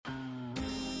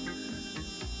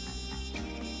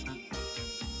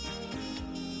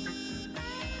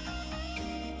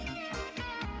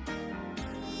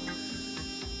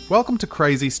Welcome to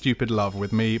Crazy Stupid Love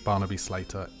with me, Barnaby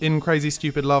Slater. In Crazy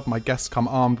Stupid Love, my guests come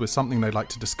armed with something they'd like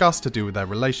to discuss to do with their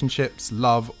relationships,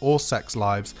 love, or sex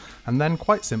lives, and then,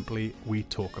 quite simply, we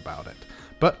talk about it.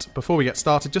 But before we get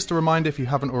started, just a reminder, if you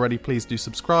haven't already, please do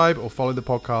subscribe or follow the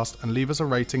podcast and leave us a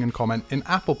rating and comment in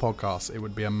Apple Podcasts. It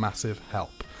would be a massive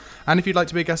help. And if you'd like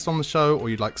to be a guest on the show or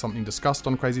you'd like something discussed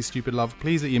on Crazy Stupid Love,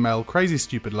 please email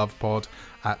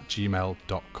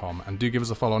crazystupidlovepod@gmail.com and do give us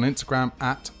a follow on Instagram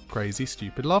at Crazy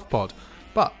Stupid Love Pod.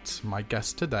 But my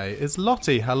guest today is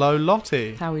Lottie. Hello,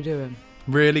 Lottie. How are we doing?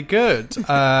 Really good.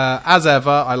 As ever,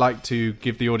 I like to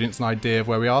give the audience an idea of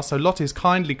where we are. So Lottie's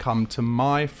kindly come to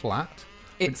my flat.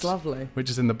 It's lovely. Which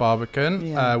is in the Barbican.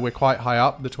 Yeah. We're quite high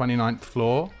up, the 29th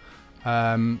floor.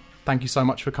 Thank you so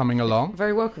much for coming along.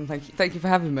 Very welcome. Thank you. Thank you for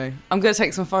having me. I'm going to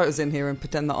take some photos in here and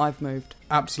pretend that I've moved.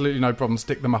 Absolutely no problem.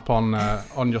 Stick them up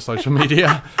on your social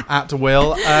media at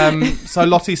will. So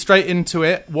Lottie, straight into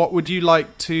it. What would you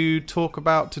like to talk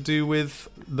about to do with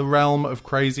the realm of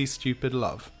Crazy Stupid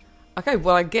Love? Okay,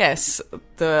 well, I guess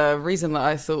the reason that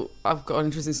I thought I've got an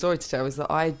interesting story to tell is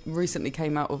that I recently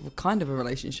came out of kind of a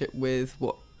relationship with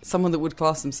someone that would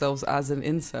class themselves as an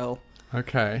incel.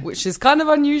 Okay. Which is kind of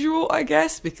unusual, I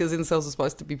guess, because incels are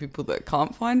supposed to be people that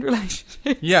can't find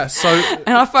relationships. Yeah, so...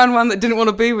 And I found one that didn't want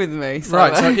to be with me. So.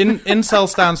 Right, so incel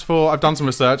stands for, I've done some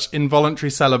research,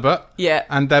 involuntary celibate. Yeah.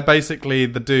 And they're basically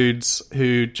the dudes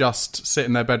who just sit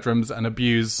in their bedrooms and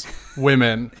abuse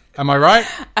women. Am I right?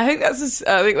 I think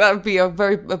that would be a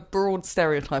broad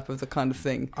stereotype of the kind of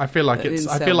thing. I feel like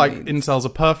incels are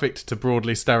perfect to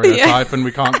broadly stereotype, and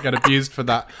we can't get abused for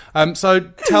that. So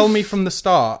tell me from the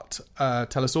start.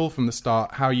 Tell us all from the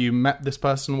start how you met this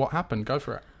person. What happened? Go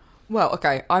for it. Well,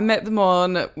 okay, I met them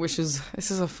on, this is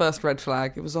a first red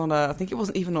flag. It was on I think it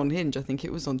wasn't even on Hinge. I think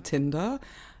it was on Tinder.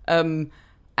 And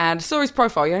I saw his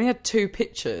profile. He only had 2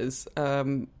 pictures, which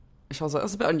I was like,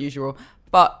 that's a bit unusual.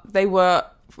 But I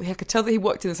could tell that he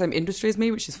worked in the same industry as me,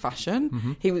 which is fashion.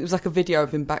 Mm-hmm. It was like a video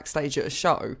of him backstage at a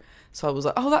show. So I was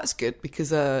like, oh, that's good,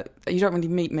 because you don't really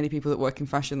meet many people that work in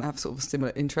fashion that have sort of a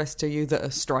similar interest to you that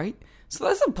are straight. So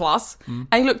that's a plus. Mm.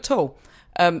 And he looked tall.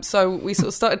 So we sort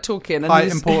of started talking. And Height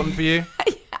important for you?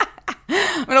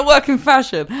 I mean, I work in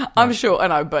fashion. I'm short, I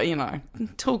know, but,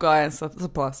 tall guy and stuff, that's a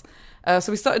plus.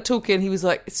 So we started talking. He was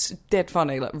like, it's dead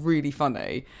funny, like really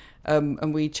funny.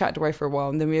 And we chatted away for a while,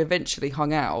 and then we eventually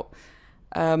hung out.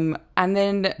 And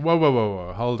then...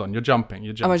 Whoa. Hold on. You're jumping.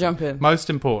 Am I jumping? Most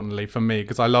importantly for me,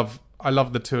 because I love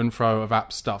the to and fro of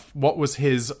app stuff. What was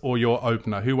his or your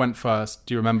opener? Who went first?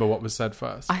 Do you remember what was said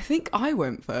first? I think I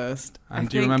went first. And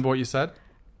do you remember what you said?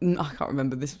 I can't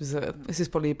remember. This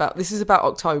is about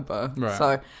October. Right.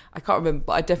 So I can't remember,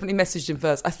 but I definitely messaged him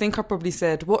first. I think I probably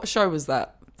said, what show was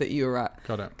that you were at?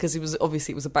 Got it. Because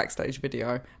it was a backstage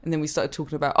video. And then we started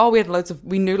talking about,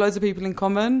 we knew loads of people in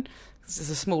common.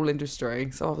 It's a small industry.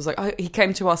 So I was like, he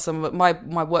came to us. My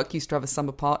work used to have a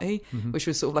summer party, mm-hmm. which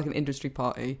was sort of like an industry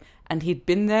party. And he'd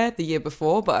been there the year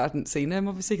before, but I hadn't seen him,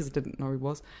 obviously, because I didn't know who he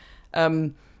was.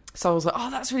 So I was like,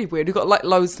 oh, that's really weird. We've got like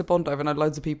loads to bond over, and I had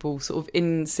loads of people sort of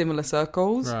in similar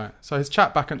circles. Right. So the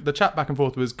chat back and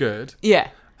forth was good. Yeah.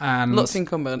 And lots in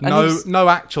common. No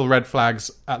actual red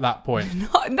flags at that point.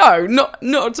 No, not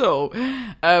at all.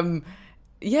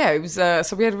 Yeah, it was.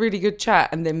 So we had a really good chat,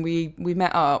 and then we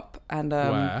met up. And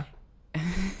where?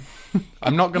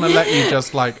 I'm not going to let you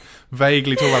just like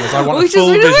vaguely talk about this. I want a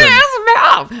full vision.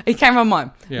 He came around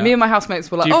mine. Yeah. Me and my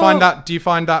housemates were like, Do you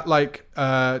find that like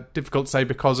difficult to say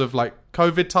because of like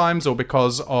COVID times, or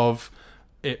because of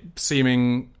it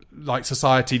seeming like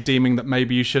society deeming that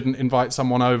maybe you shouldn't invite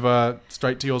someone over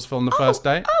straight to yours on the first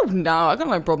date? Oh no, I got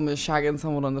no problem with shagging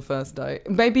someone on the first date.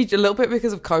 Maybe a little bit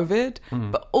because of COVID,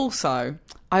 but also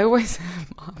I always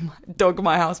dog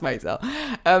my housemates out.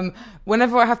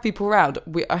 Whenever I have people around,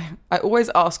 I always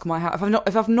ask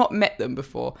if I've not met them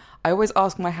before, I always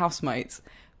ask my housemates.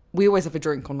 We always have a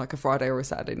drink on like a Friday or a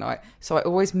Saturday night, so I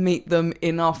always meet them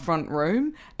in our front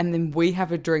room, and then we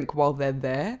have a drink while they're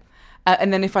there.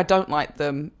 And then if I don't like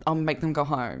them, I'll make them go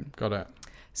home. Got it.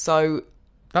 So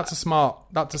that's a smart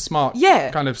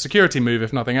yeah. kind of security move,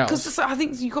 if nothing else. Because I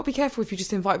think you've got to be careful if you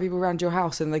just invite people around your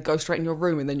house and they go straight in your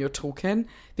room and then you're talking,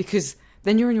 because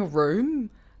then you're in your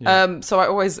room. Yeah. So I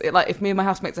always, like, if me and my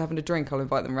housemates are having a drink, I'll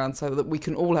invite them around so that we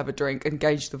can all have a drink and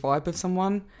gauge the vibe of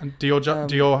someone. And do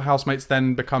your housemates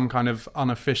then become kind of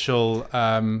unofficial...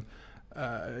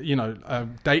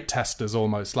 date testers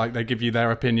almost, like they give you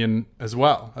their opinion as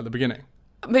well at the beginning?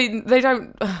 I mean, they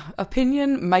don't...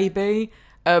 opinion, maybe.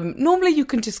 Normally you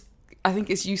can just... I think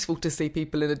it's useful to see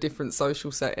people in a different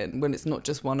social setting when it's not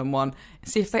just one-on-one,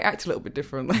 and see if they act a little bit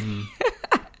differently.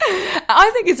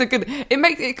 I think it's a good.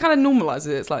 It kind of normalises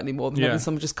it slightly more than having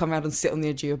someone just come out and sit on the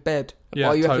edge of your bed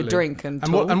while you have a drink and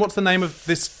talk. And what's the name of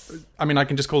this? I mean, I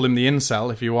can just call him the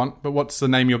incel if you want, but what's the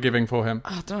name you're giving for him?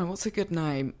 I don't know. What's a good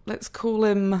name? Let's call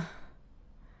him.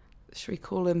 Should we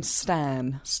call him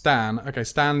Stan? Stan. Okay,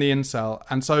 Stan the incel.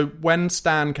 And so when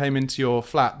Stan came into your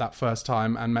flat that first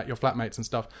time and met your flatmates and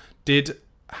stuff, did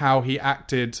how he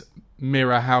acted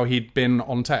mirror how he'd been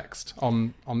on text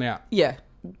on the app? Yeah.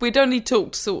 We'd only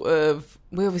talked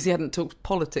we obviously hadn't talked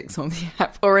politics on the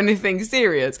app or anything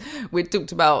serious. We'd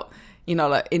talked about,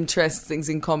 like interests, things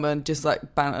in common, just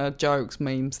like banter, jokes,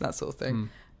 memes, that sort of thing.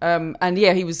 And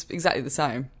yeah, he was exactly the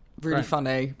same. Really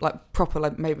funny, like proper,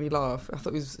 like made me laugh. I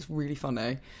thought it was really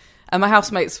funny. And my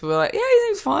housemates were like, yeah, he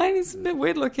seems fine. He's a bit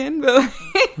weird looking, but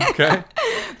okay.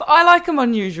 But I like him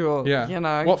unusual.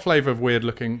 Yeah. What flavour of weird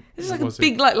looking? He's like a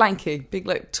big, like lanky, big,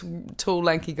 like tall,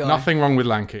 lanky guy. Nothing wrong with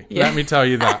lanky. Yeah. Let me tell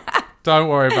you that. Don't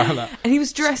worry about that. And he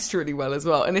was dressed really well as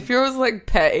well. And if you're as like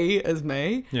petty as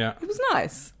me, it was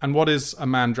nice. And what is a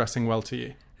man dressing well to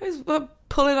you? He was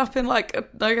pulling up in like a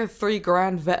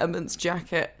 $3,000 Vetements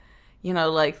jacket.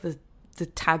 Like the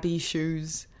tabby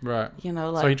shoes. Right.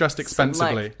 Like... So he dressed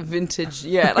expensively. Like vintage,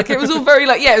 yeah. Like it was all very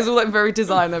like, it was all like very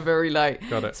designer, very like...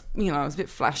 Got it. It was a bit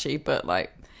flashy, but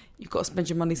like, you've got to spend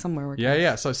your money somewhere.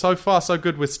 Yeah. So far, so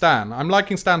good with Stan. I'm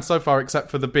liking Stan so far, except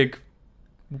for the big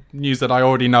news that I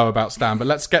already know about Stan, but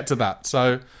let's get to that.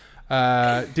 So,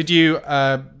 did you...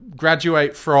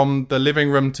 graduate from the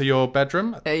living room to your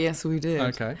bedroom? Yes, we did.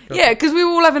 Okay. Yeah, because we were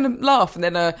all having a laugh, and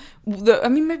then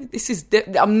maybe this is.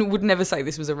 I would never say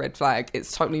this was a red flag.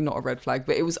 It's totally not a red flag,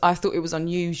 but it was. I thought it was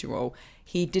unusual.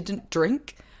 He didn't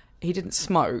drink, he didn't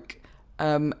smoke,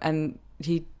 and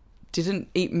he didn't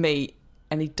eat meat,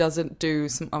 and he doesn't do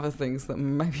some other things that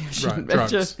maybe I shouldn't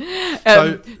mention.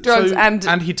 Drugs,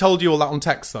 and he told you all that on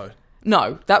text though.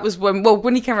 No, that was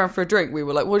when he came around for a drink, we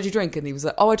were like, what did you drink? And he was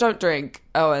like, oh, I don't drink.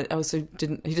 Oh, and also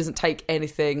he doesn't take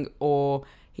anything, or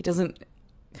he doesn't,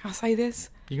 can I say this?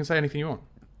 You can say anything you want.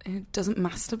 He doesn't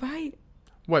masturbate.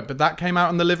 Wait, but that came out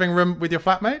in the living room with your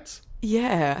flatmates?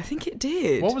 Yeah, I think it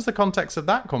did. What was the context of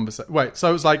that conversation? Wait, so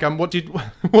it was like, what do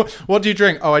you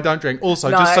drink? Oh, I don't drink.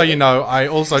 Also, just so you know, I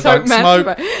also don't smoke,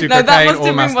 do cocaine, that must or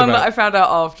have been masturbate. One that I found out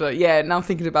after. Yeah, now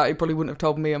thinking about it, he probably wouldn't have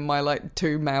told me and my like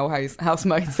 2 male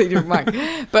housemates he didn't wank.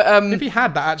 But if he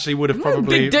had, that actually would have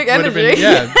probably big dick would have energy.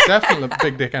 been, definitely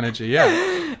big dick energy.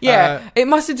 Yeah, yeah. It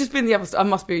must have just been the other. I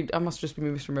must just be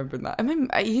misremembering that. I mean,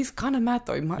 he's kind of mad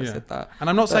though. He might have said that. And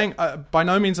I'm not saying. By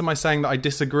no means am I saying that I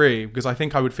disagree, because I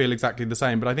think I would feel exactly the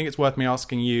same. But I think it's worth me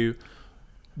asking you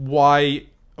why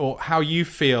or how you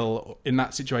feel in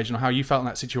that situation, or how you felt in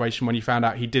that situation when you found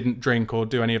out he didn't drink or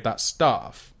do any of that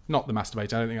stuff. Not the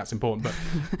masturbating. I don't think that's important. But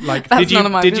like,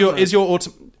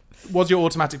 was your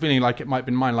automatic feeling like it might have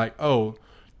been mine? Like, oh,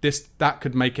 that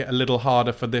could make it a little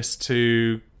harder for this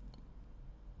to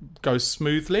go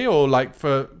smoothly, or like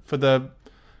for the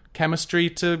chemistry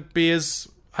to be as,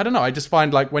 I don't know. I just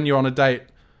find like when you're on a date,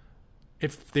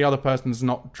 if the other person's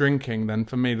not drinking, then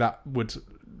for me that would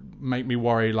make me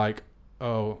worry, like,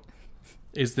 oh,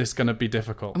 is this going to be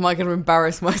difficult? Am I going to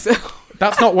embarrass myself?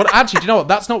 That's not what, actually, do you know what?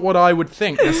 That's not what I would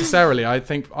think necessarily. I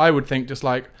would think just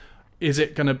like, is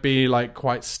it going to be like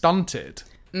quite stunted?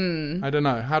 I don't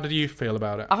know. How did you feel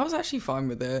about it? I was actually fine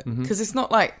with it, because it's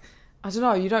not like, I don't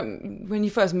know, when you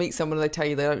first meet someone and they tell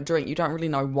you they don't drink, you don't really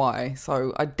know why.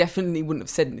 So I definitely wouldn't have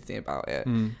said anything about it.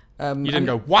 You didn't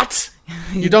go, what?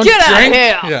 You don't Get drink?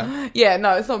 Out here! Yeah,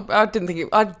 no, it's not. I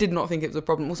did not think it was a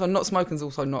problem. Also, not smoking's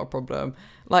also not a problem.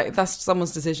 Like, that's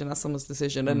someone's decision.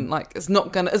 And like, it's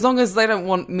not gonna, as long as they don't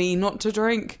want me not to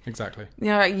drink. Exactly.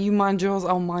 Yeah, you mind yours,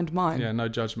 I'll mind mine. Yeah, no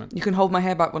judgment. You can hold my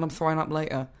hair back when I'm throwing up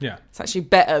later. Yeah. It's actually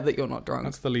better that you're not drunk.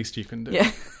 That's the least you can do.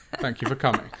 Yeah. Thank you for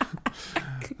coming.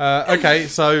 Okay,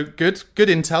 so good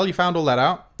intel. You found all that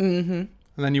out. Mm-hmm. And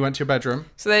then you went to your bedroom.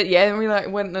 So then, we like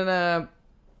went and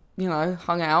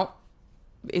hung out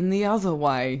in the other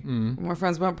way. My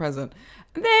friends weren't present.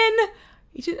 And then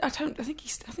he did. I think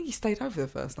he stayed over the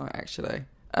first night actually.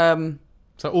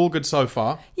 So all good so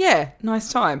far. Yeah,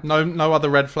 nice time. No other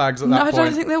red flags at that point. No, I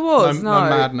don't think there was. No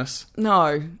madness.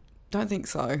 No, don't think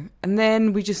so. And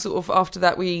then we just sort of, after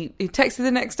that, he texted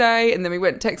the next day, and then we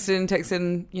went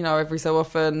texting, every so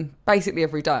often, basically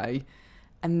every day.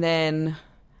 And then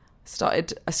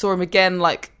I saw him again,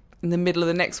 like, in the middle of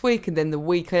the next week, and then the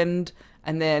weekend,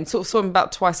 and then sort of saw him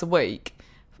about twice a week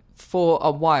for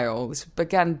a while. This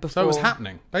began before. So it was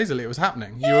happening. Basically, it was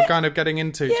happening. You were kind of getting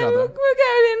into each other. We were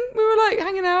getting in. We were, like,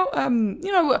 hanging out.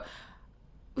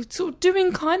 We're sort of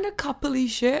doing kind of coupley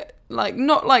shit. Like,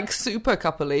 not, like, super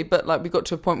coupley, but, like, we got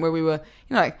to a point where we were,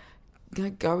 like,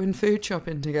 going food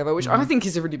shopping together, which I think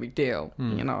is a really big deal.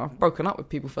 You know, I've broken up with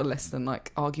people for less than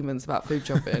like arguments about food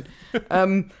shopping.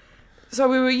 So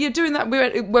we were doing that. We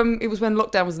went when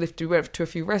lockdown was lifted. We went to a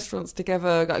few restaurants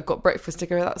together, got breakfast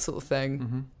together, that sort of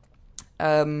thing.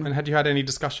 And had you had any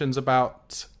discussions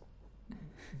about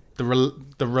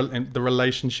the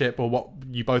relationship or what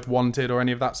you both wanted or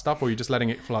any of that stuff, or are you just letting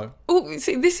it flow? Oh,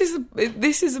 see, this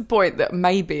is a point that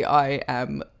maybe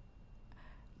I'm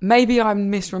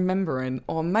misremembering,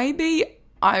 or maybe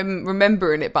I'm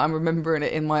remembering it, but I'm remembering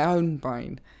it in my own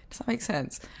brain. Does that make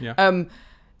sense? Yeah.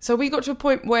 So we got to a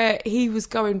point where he is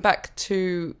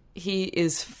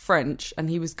French, and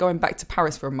he was going back to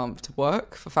Paris for a month to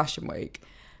work for Fashion Week.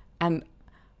 And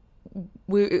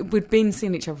we'd been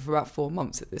seeing each other for about 4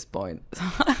 months at this point. So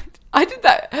I did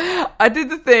that. I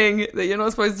did the thing that you're not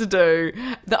supposed to do,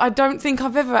 that I don't think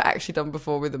I've ever actually done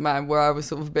before with a man, where I was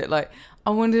sort of a bit like,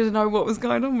 I wanted to know what was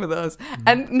going on with us.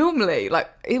 And normally, like,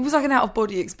 it was like an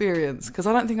out-of-body experience, because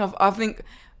I don't think I think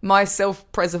my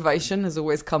self-preservation has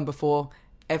always come before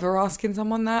ever asking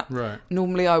someone that. Right.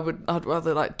 Normally I'd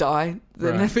rather like die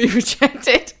than be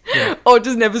rejected, or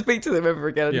just never speak to them ever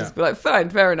again and just be like, fine,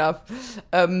 fair enough.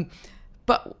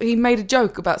 But he made a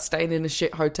joke about staying in a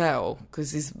shit hotel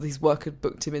because his work had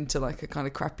booked him into like a kind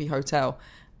of crappy hotel,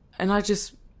 and I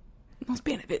was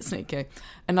being a bit sneaky,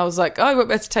 and I was like, oh, I won't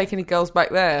better take any girls back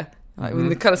there, like in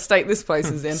the kind of state this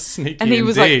place is in. Sneaky and he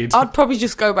was indeed. like, I'd probably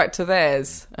just go back to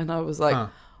theirs, and I was like,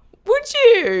 would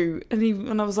you?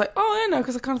 And I was like, oh, I know,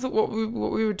 because I kind of thought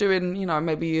what we were doing, you know,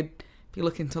 maybe you'd be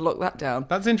looking to lock that down.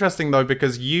 That's interesting though,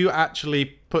 because you actually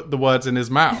put the words in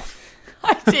his mouth.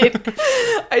 I did,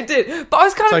 but I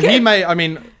was kind of. So he may. I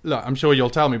mean, look, I'm sure you'll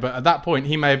tell me, but at that point,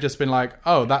 he may have just been like,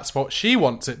 "Oh, that's what she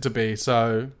wants it to be."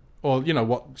 So, or you know,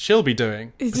 what she'll be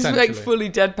doing. He's just like fully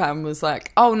deadpan. Was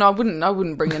like, "Oh no, I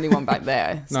wouldn't bring anyone back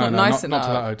there. It's not nice enough." Not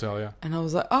to that hotel, yeah. And I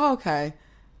was like, "Oh, okay."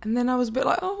 And then I was a bit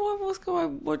like, "Oh, what's going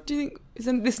on? What do you think?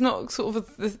 Isn't this not sort of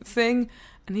a thing?"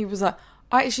 And he was like,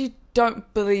 "I actually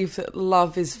don't believe that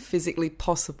love is physically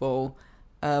possible."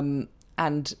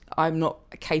 And I'm not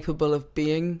capable of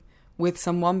being with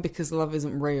someone because love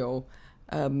isn't real.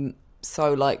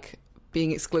 So, like,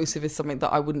 being exclusive is something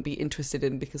that I wouldn't be interested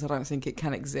in because I don't think it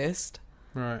can exist.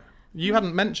 Right. You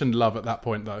hadn't mentioned love at that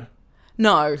point, though.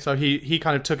 No. So he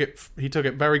kind of took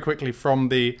it very quickly from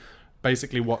the,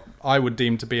 basically what I would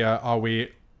deem to be are we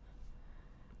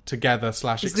together /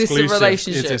 exclusive? Is this a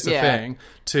relationship? Is this a thing?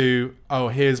 To, oh,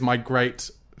 here's my great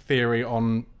theory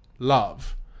on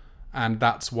love. And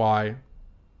that's why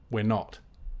we're not.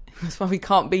 That's why we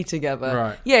can't be together.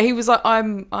 Right. Yeah, he was like,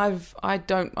 I'm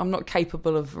not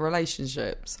capable of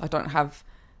relationships. I don't have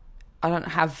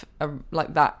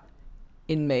like that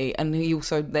in me. And he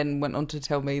also then went on to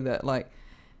tell me that, like,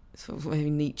 sort of maybe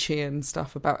Nietzschean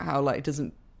stuff about how, like, he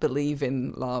doesn't believe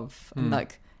in love and,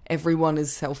 like, everyone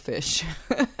is selfish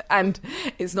and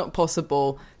it's not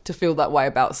possible to feel that way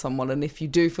about someone, and if you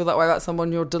do feel that way about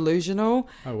someone, you're delusional.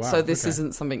 Oh, wow. So this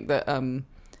isn't something that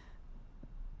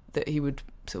that he would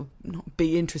sort of not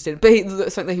be interested in, but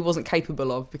something that he wasn't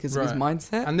capable of because of his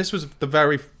mindset. And this was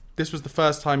the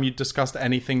first time you discussed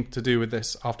anything to do with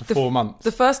this after 4 months.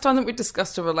 The first time that we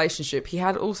discussed a relationship, he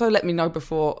had also let me know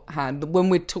beforehand that when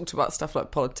we'd talked about stuff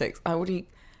like politics, I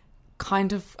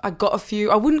got a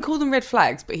few, I wouldn't call them red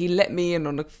flags, but he let me in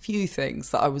on a few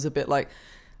things that I was a bit like,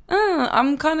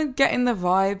 I'm kind of getting the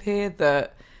vibe here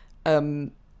that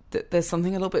that there's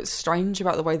something a little bit strange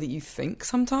about the way that you think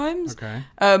sometimes. Okay.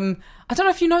 I don't know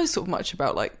if you know sort of much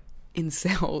about, like,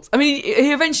 incels. I mean,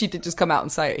 he eventually did just come out and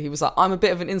say it. He was like, I'm a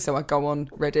bit of an incel. I go on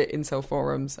Reddit incel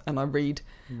forums and I read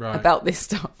about this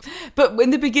stuff. But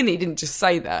in the beginning, he didn't just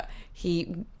say that.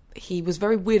 He was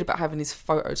very weird about having his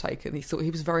photo taken. He thought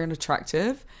he was very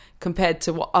unattractive compared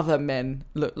to what other men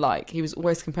looked like. He was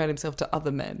always comparing himself to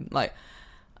other men. Like,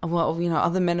 well, you know,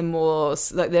 other men are more,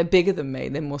 like, they're bigger than me.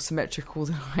 They're more symmetrical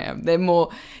than I am. They're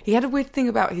more, he had a weird thing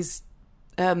about his,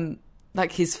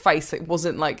 like, his face. It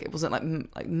wasn't like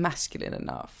masculine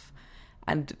enough.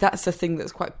 And that's a thing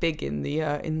that's quite big in the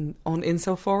on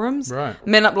incel forums. Right.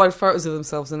 Men upload photos of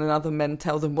themselves and then other men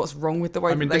tell them what's wrong with the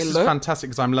way that they look. This is fantastic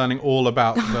because I'm learning all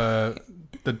about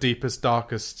the deepest,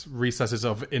 darkest recesses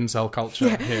of incel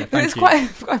culture here. Thank you.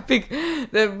 Quite big.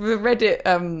 The Reddit,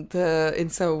 the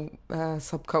incel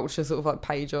subculture sort of like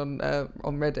page on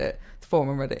Reddit, the forum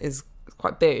on Reddit is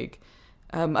quite big.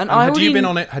 And had you been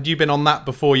on it? Had you been on that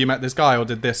before you met this guy, or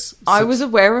did this? I was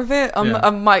aware of it.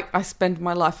 I spend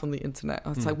my life on the internet.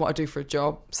 It's like what I do for a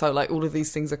job. So, like, all of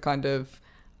these things are kind of.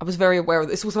 I was very aware of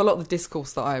this. It's also a lot of the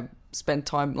discourse that I spend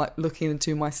time, like, looking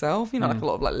into myself. You know, like a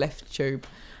lot of, like, left tube.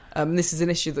 This is an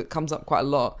issue that comes up quite a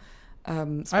lot.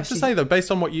 I have to say though, based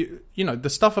on what you know, the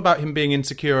stuff about him being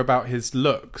insecure about his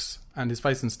looks and his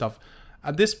face and stuff,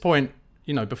 at this point,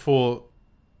 you know, before,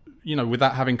 you know, with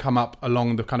that having come up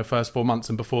along the kind of first 4 months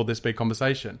and before this big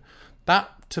conversation, that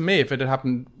to me, if it had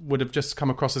happened, would have just come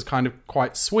across as kind of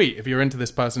quite sweet. If you're into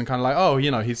this person, kind of like, oh,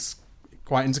 you know, he's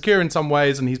quite insecure in some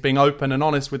ways and he's being open and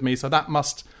honest with me, so that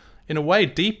must, in a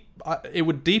way, it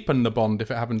would deepen the bond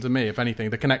if it happened to me, if anything,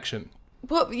 the connection.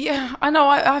 Well, yeah, I know.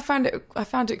 I found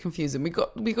it confusing. We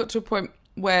got to a point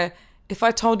where if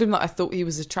I told him that I thought he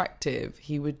was attractive,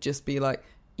 he would just be like,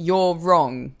 "You're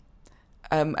wrong,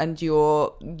 and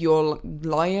you're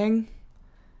lying.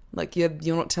 Like you're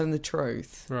not telling the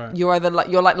truth. Right. You're either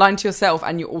you're lying to yourself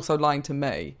and you're also lying to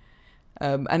me."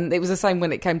 And it was the same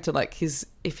when it came to like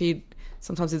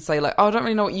sometimes he'd say like, "Oh, I don't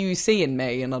really know what you see in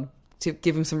me," and I'd to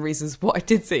give him some reasons what I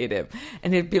did see in him,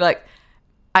 and he'd be like,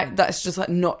 that's just like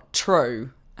not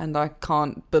true, and I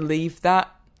can't believe that.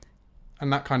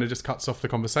 And that kind of just cuts off the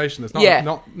conversation. There's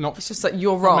not it's just like,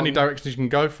 you're wrong. Not many directions you can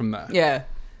go from there. Yeah.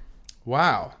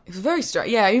 Wow. It was very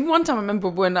strange. Yeah, even one time I remember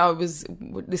when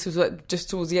this was like just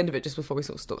towards the end of it, just before we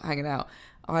sort of stopped hanging out,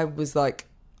 I was like,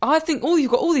 I think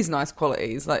you've got all these nice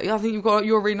qualities. Like, I think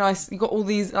you're really nice. You've got all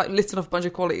these, like, listed off a bunch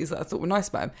of qualities that I thought were nice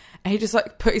about him. And he just,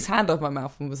 like, put his hand over my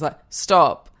mouth and was like,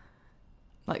 stop.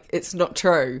 Like, it's not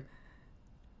true.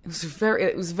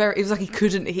 It was like he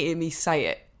couldn't hear me say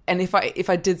it. And if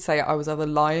I did say it, I was either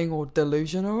lying or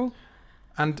delusional.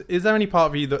 And is there any part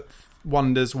of you that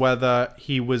wonders whether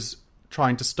he was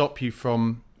trying to stop you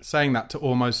from saying that, to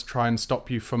almost try and stop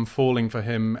you from falling for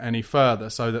him any further,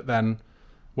 so that then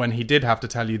when he did have to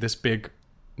tell you this big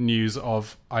news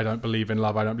of, I don't believe in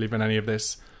love, I don't believe in any of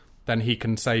this, then he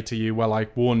can say to you, well, I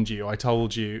warned you, I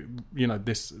told you, you know,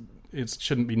 this, it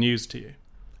shouldn't be news to you?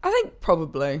 I think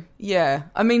probably, yeah.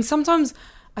 I mean, sometimes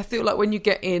I feel like when you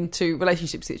get into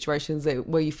relationship situations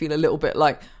where you feel a little bit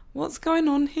like, what's going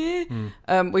on here?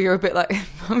 Where you're a bit like,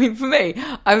 I mean, for me,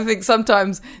 I think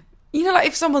sometimes, you know, like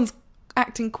if someone's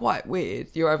acting quite weird,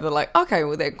 you're either like, okay,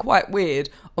 well, they're quite weird,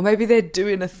 or maybe they're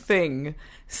doing a thing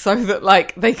so that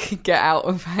like they can get out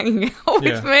of hanging out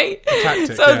with me.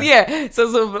 Tactic,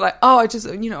 so sort of like, oh, I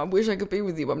just, you know, I wish I could be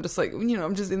with you, but I'm just like, you know,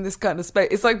 I'm just in this kind of space.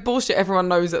 It's like bullshit. Everyone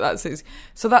knows that's his.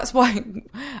 So that's why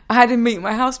I had him meet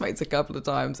my housemates a couple of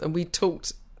times, and we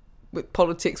talked with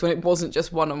politics when it wasn't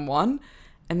just one-on-one,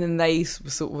 and then they were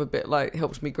sort of a bit like,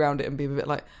 helped me ground it and be a bit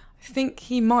like, I think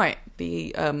he might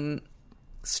be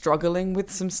struggling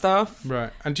with some stuff.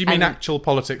 Right. And do you mean actual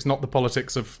politics, not the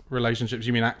politics of relationships?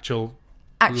 You mean actual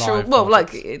well,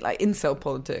 politics? like incel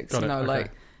politics. Got you know, okay.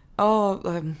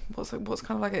 like what's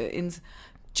kind of like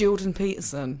Jordan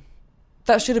Peterson.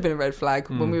 That should have been a red flag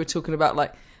when we were talking about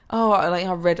like,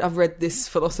 I've read this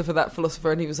philosopher, that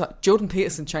philosopher, and he was like, Jordan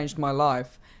Peterson changed my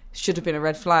life. Should have been a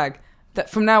red flag. That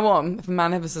from now on, if a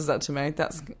man ever says that to me,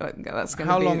 that's going to be.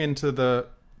 How long into the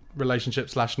relationship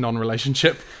 /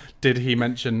 non-relationship did he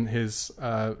mention his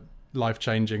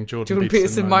life-changing Jordan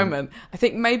Peterson moment? I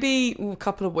think maybe a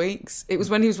couple of weeks. It was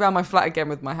when he was around my flat again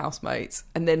with my housemates,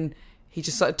 and then he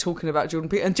just started talking about Jordan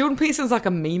Peterson. And Jordan Peterson's like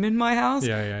a meme in my house.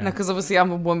 Yeah. Because obviously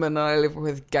I'm a woman and I live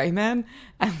with gay men,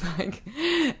 and like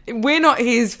we're not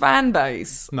his fan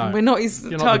base. No, we're not his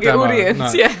You're target not the demo,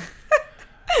 audience. no. Yeah.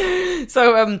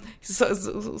 So he's sort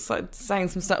of saying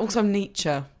some stuff. Also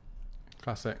Nietzsche.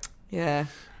 Classic. Yeah.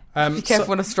 Be careful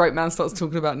when a straight man starts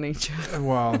talking about Nietzsche.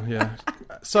 Well, yeah.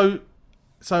 So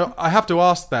I have to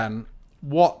ask then,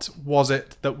 what was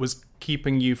it that was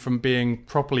keeping you from being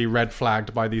properly red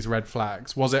flagged by these red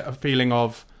flags? Was it a feeling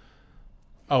of,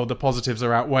 oh, the positives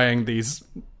are outweighing these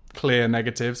clear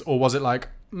negatives? Or was it like,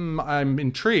 I'm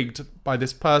intrigued by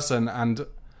this person and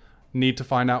need to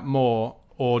find out more?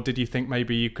 Or did you think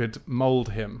maybe you could mould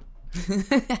him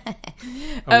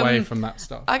away from that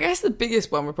stuff? I guess the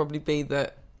biggest one would probably be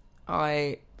that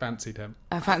I fancied him.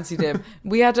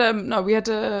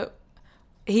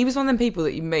 He was one of them people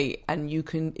that you meet and you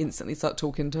can instantly start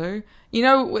talking to. You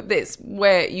know, this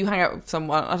where you hang out with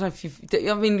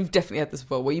you've definitely had this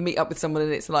before, where you meet up with someone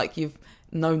and it's like you've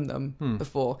known them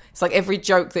before. It's like every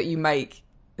joke that you make,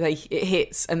 it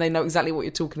hits and they know exactly what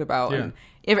you're talking about. Yeah. And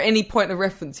if at any point of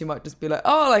reference, you might just be like,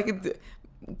 oh,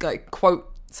 like quote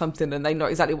something, and they know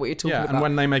exactly what you're talking about. Yeah, and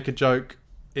when they make a joke,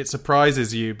 it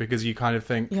surprises you because you kind of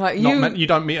think, like, you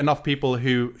don't meet enough people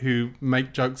who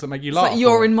make jokes that make you laugh. Like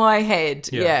you're in my head,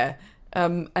 yeah.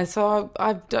 And so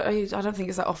I don't think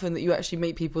it's that often that you actually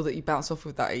meet people that you bounce off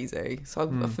with that easy. So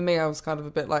for me, I was kind of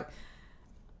a bit like,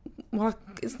 well,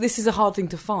 this is a hard thing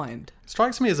to find. It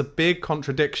strikes me as a big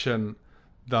contradiction,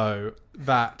 though,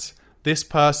 that this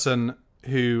person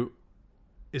who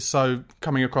is so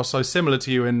coming across so similar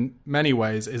to you in many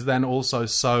ways is then also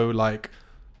so like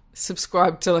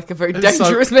subscribed to like a very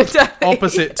dangerous mentality.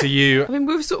 Opposite to you. I mean,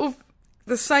 we were sort of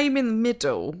the same in the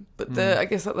middle, but I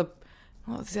guess like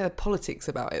the politics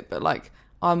about it, but like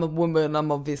I'm a woman,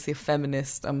 I'm obviously a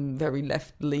feminist, I'm very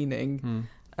left leaning,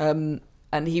 and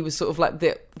he was sort of like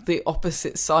the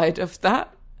opposite side of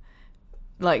that.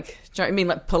 Like, do you know what I mean?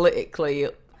 Like politically,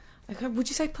 like, would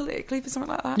you say politically for something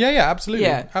like that? Yeah, absolutely,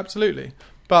 absolutely.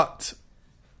 But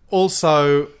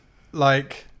also,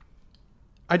 like,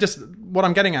 what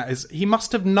I'm getting at is he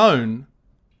must have known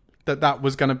that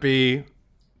was going to be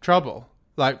trouble,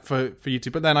 like for you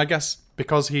two. But then I guess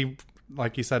because he,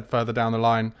 like you said, further down the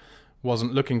line,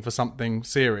 wasn't looking for something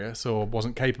serious or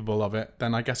wasn't capable of it,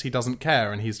 then I guess he doesn't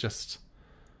care and he's just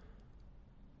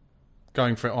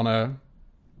going for it on a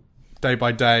day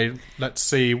by day, let's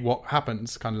see what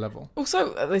happens kind of level.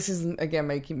 Also, this isn't,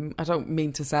 again, I don't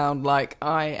mean to sound like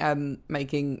I am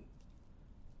making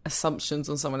assumptions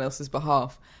on someone else's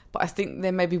behalf, but I think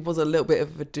there maybe was a little bit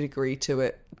of a degree to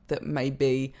it that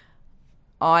maybe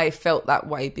I felt that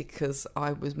way because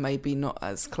I was maybe not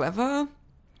as clever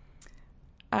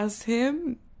as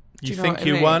him. You think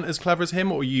you weren't as clever as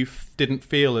him, or you didn't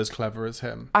feel as clever as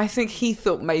him? I think he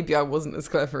thought maybe I wasn't as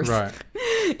clever as him. Right.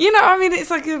 You know, I mean,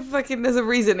 it's like a fucking. There's a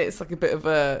reason. It's like a bit of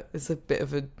a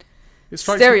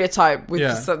stereotype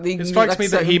with something. It strikes me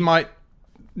that he might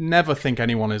never think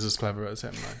anyone is as clever as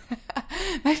him, though.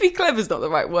 Maybe clever's not the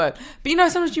right word, but you know,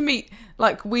 sometimes you meet.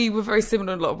 Like, we were very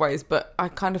similar in a lot of ways, but I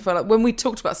kind of felt like when we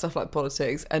talked about stuff like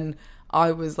politics, and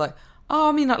I was like, oh,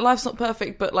 I mean, like, life's not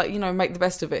perfect, but like, you know, make the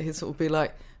best of it. He'd sort of be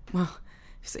like, well,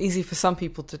 it's easy for some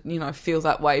people to, you know, feel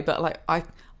that way, but like I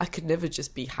could never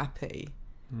just be happy.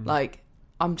 Like,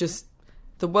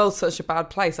 the world's such a bad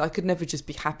place. I could never just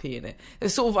be happy in it.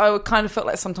 It's sort of, I kind of felt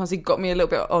like sometimes he got me a little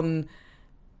bit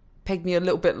pegged me a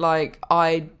little bit like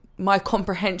my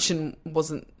comprehension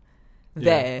wasn't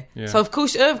there. Yeah. So of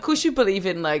course you believe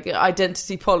in like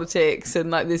identity politics and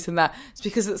like this and that. It's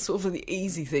because it's sort of the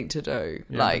easy thing to do.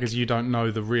 Yeah, like, because you don't know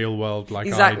the real world like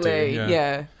exactly, I do.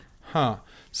 Yeah. Huh.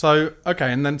 So,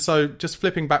 okay, and then so just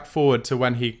flipping back forward to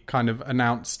when he kind of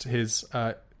announced his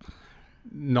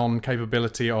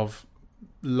non-capability of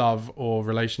love or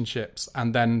relationships,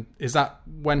 and then is that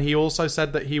when he also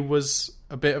said that he was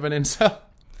a bit of an incel?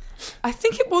 I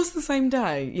think it was the same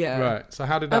day, yeah. Right, so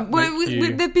how did that make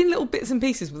you... There'd been little bits and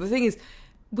pieces, but the thing is,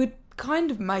 we'd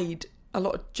kind of made a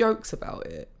lot of jokes about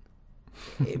it.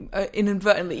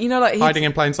 Inadvertently, you know, like hiding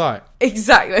in plain sight.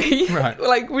 Exactly. Right.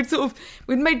 Like we'd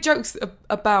made jokes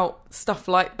about stuff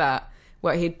like that,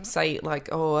 where he'd say like,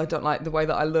 "Oh, I don't like the way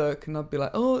that I look," and I'd be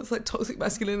like, "Oh, it's like toxic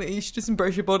masculinity. You should just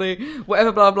embrace your body,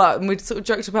 whatever, blah blah." And we'd sort of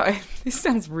joked about it. This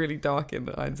sounds really dark in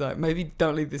hindsight. Maybe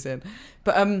don't leave this in.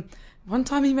 But one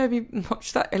time he made me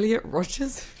watch that Elliot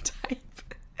Rodgers tape.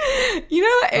 You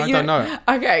know that? I don't know.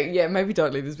 Okay, yeah, maybe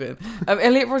don't leave this bit.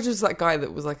 Elliot Rodgers is that guy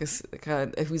that was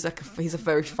he's a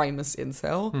very famous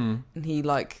incel, and he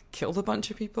like killed a bunch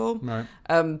of people. Right.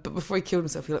 But before he killed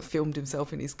himself, he like filmed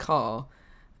himself in his car.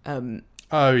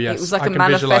 Oh yes, it was like I a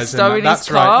manifesto in That's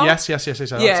his car. Right. Yes. I've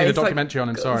seen a documentary on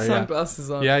him. Sorry, sunglasses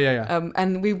on. Yeah.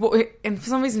 And for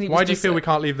some reason, why do you feel we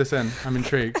can't leave this in? I'm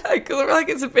intrigued. Because I feel like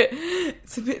it's a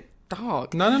bit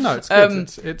dark. No, it's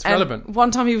good. It's relevant.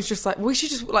 One time he was just like, we should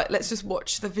just like, let's just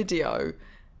watch the video,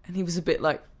 and he was a bit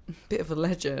of a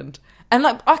legend, and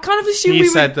like I kind of assumed he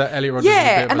said that Elliot Rodgers was a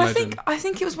bit of a legend. I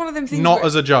think it was one of them things. Not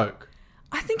as a joke.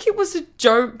 I think it was a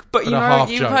joke, but you know,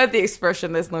 you've heard the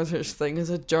expression, there's no such thing as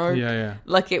a joke. Yeah.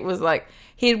 Like, it was like,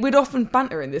 we'd often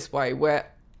banter in this way,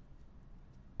 where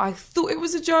I thought it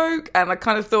was a joke, and I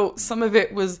kind of thought some of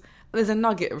it was, there's a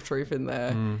nugget of truth in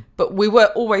there. But we were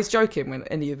always joking when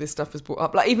any of this stuff was brought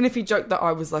up. Like, even if he joked that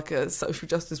I was like a social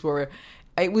justice warrior,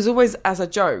 it was always as a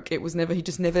joke. It was never, he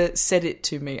just never said it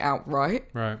to me outright.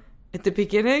 Right. At the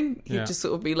beginning, he'd just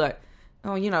sort of be like,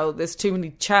 oh, you know, there's too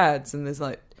many Chads, and there's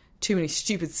like, too many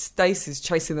stupid Stacys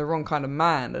chasing the wrong kind of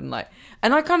man, and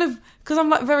I kind of, because I'm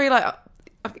like very like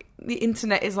the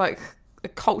internet is like a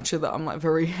culture that I'm like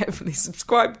very heavily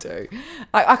subscribed to.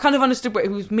 I kind of understood what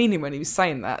he was meaning when he was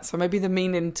saying that, so maybe the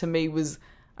meaning to me was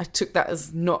I took that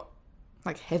as not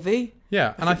like heavy.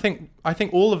 Yeah, and I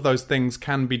think all of those things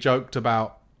can be joked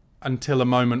about until a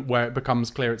moment where it becomes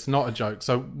clear it's not a joke.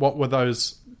 So what were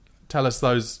those? Tell us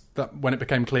those that when it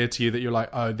became clear to you that you're like,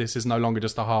 oh, this is no longer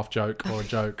just a half joke or a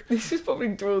joke. This is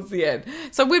probably towards the end.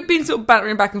 So we'd been sort of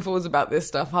bantering back and forwards about this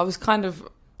stuff. I was kind of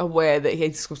aware that he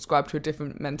had subscribed to a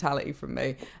different mentality from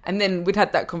me. And then we'd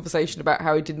had that conversation about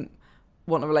how he didn't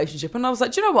want a relationship. And I was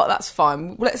like, do you know what? That's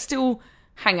fine. Let's still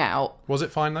hang out. Was it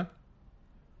fine though?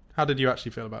 How did you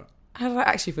actually feel about it? How did I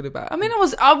actually feel about it? I mean,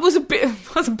 I was a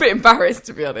bit embarrassed,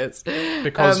 to be honest,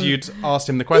 because you'd asked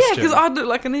him the question. Yeah, because I'd look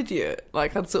like an idiot.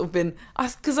 Like I'd sort of been,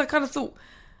 because I kind of thought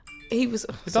he was.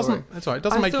 It doesn't. It's all right. It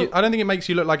doesn't make you. I don't think it makes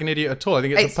you look like an idiot at all. I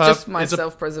think it's just my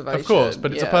self-preservation. Of course,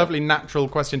 but it's a perfectly natural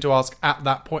question to ask at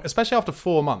that point, especially after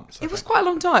 4 months. It was quite a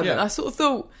long time, and I sort of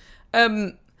thought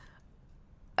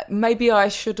maybe I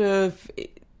should have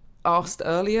asked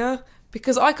earlier.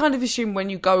 Because I kind of assume when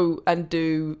you go and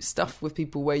do stuff with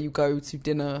people where you go to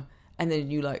dinner and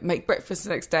then you like make breakfast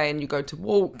the next day and you go to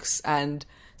walks and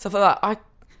stuff like that,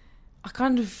 I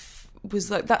kind of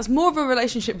was like, that's more of a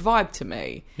relationship vibe to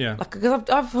me. Yeah. Like, because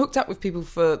I've hooked up with people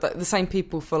for like, the same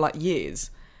people for like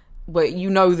years, where you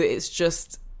know that it's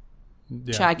just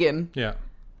shagging. Yeah.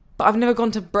 But I've never gone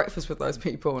to breakfast with those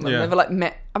people, and I've never like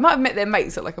met. I might have met their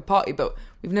mates at like a party, but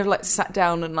we've never like sat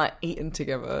down and like eaten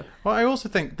together. Well, I also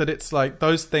think that it's like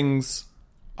those things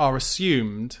are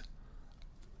assumed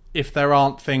if there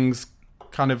aren't things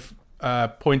kind of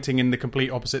pointing in the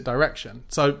complete opposite direction.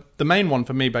 So the main one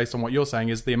for me, based on what you're saying,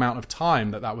 is the amount of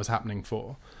time that was happening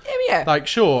for. Yeah. Like,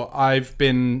 sure, I've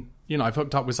been, I've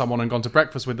hooked up with someone and gone to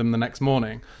breakfast with them the next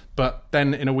morning, but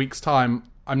then in a week's time,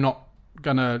 I'm not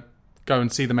gonna go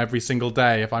and see them every single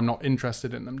day if I'm not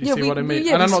interested in them. Do you see what I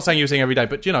mean? And I'm not saying you were seeing every day,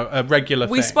 but a regular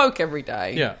thing. We spoke every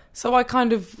day. Yeah. So I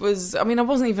kind of was, I mean, I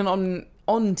wasn't even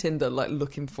on Tinder like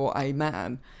looking for a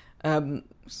man.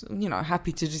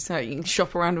 Happy to just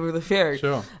shop around with a few.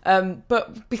 Sure.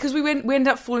 But because we end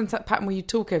up falling into that pattern where you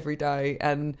talk every day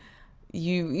and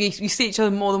you see each other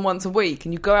more than once a week,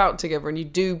 and you go out together and you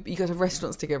go to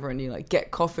restaurants together and you like get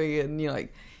coffee and you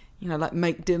like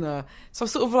make dinner. So I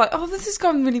was sort of like, oh, this is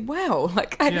going really well.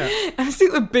 Like, I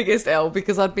think the biggest L,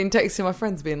 because I'd been texting my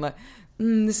friends being like,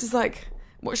 this is like,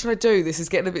 what should I do? This is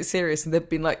getting a bit serious. And they'd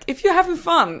been like, if you're having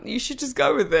fun, you should just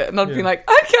go with it. And I'd be like,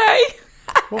 okay.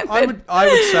 Well, I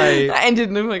would say... That ended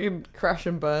in like a crash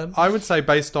and burn. I would say,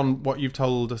 based on what you've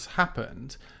told us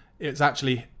happened, it's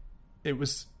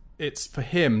for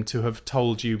him to have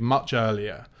told you much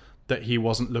earlier that he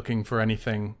wasn't looking for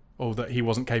anything, or that he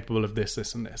wasn't capable of this,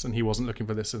 and this, and he wasn't looking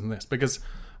for this and this. Because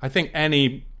I think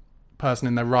any person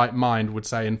in their right mind would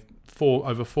say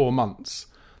over 4 months,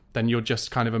 then you're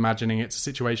just kind of imagining it's a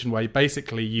situation where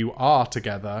basically you are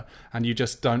together and you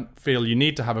just don't feel you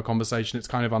need to have a conversation. It's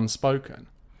kind of unspoken.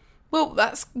 Well,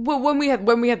 when we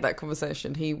had that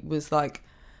conversation, he was like,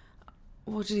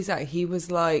 what did he say? He was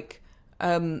like,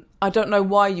 I don't know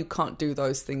why you can't do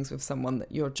those things with someone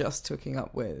that you're just hooking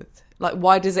up with. Like,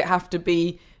 why does it have to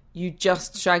be you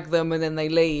just shag them and then they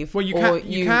leave? Well, you have to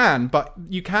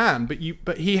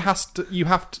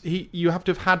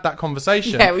have had that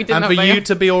conversation. Yeah, we didn't. And for you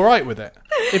to be all right with it.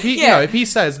 If he, if he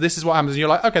says this is what happens, and you're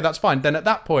like, okay, that's fine. Then at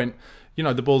that point,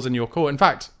 the ball's in your court. In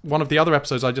fact, one of the other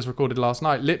episodes I just recorded last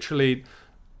night, literally,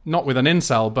 not with an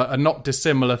incel, but a not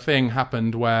dissimilar thing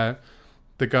happened where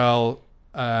the girl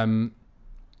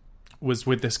was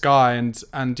with this guy,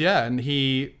 and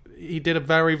he did a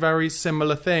very, very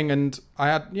similar thing, and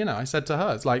I said to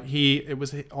her, it's like it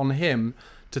was on him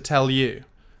to tell you,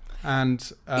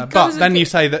 and but then you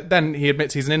say that then he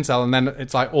admits he's an incel, and then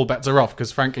it's like all bets are off,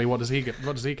 because frankly, what does he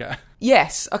get?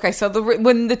 Yes. Okay. So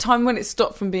the time when it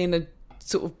stopped from being a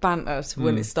sort of banter to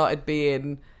when it started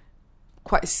being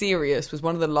quite serious was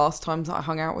one of the last times that I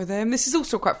hung out with him. This is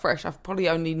also quite fresh. I've probably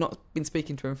only not been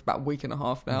speaking to him for about a week and a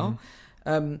half now.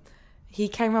 He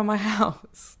came around my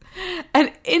house,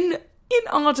 and in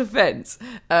our defence,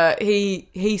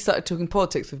 he started talking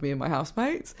politics with me and my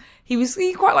housemates.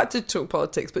 He quite liked to talk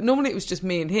politics, but normally it was just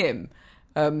me and him.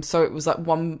 So it was like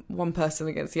one person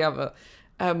against the other.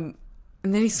 And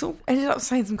then he sort of ended up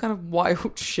saying some kind of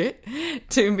wild shit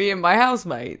to me and my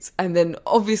housemates. And then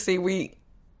obviously we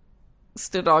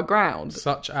stood our ground.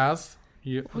 Such as?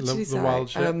 What did he say? Wild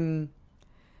shit?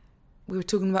 We were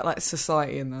talking about like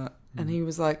society and that. And he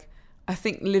was like, I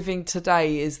think living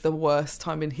today is the worst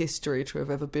time in history to have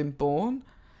ever been born.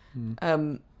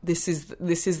 This is the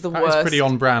worst. That is pretty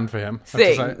on brand for him.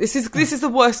 Thing. This is the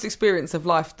worst experience of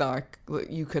life that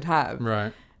you could have.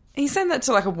 Right. He's saying that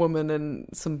to like a woman and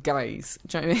some gays.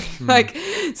 Do you know what I mean? Like,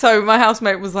 so my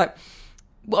housemate was like,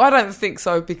 well, I don't think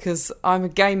so, because I'm a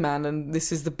gay man and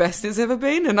this is the best it's ever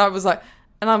been. And I was like,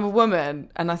 and I'm a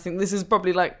woman, and I think this is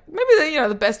probably like maybe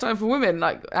the best time for women,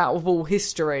 like out of all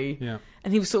history. Yeah.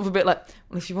 And he was sort of a bit like,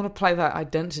 well, if you want to play that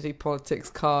identity politics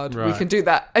card, we can do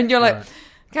that. And you're like,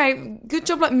 okay, good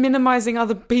job, like minimizing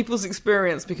other people's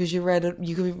experience because you've read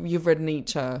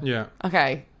Nietzsche. Yeah.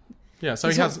 Okay. Yeah. So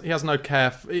he has no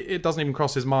care. It doesn't even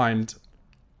cross his mind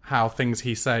how things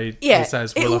he says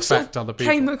will affect other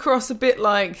people. Came across a bit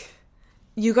like,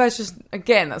 you guys just,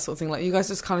 again, that sort of thing, like, you guys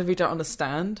just kind of, you don't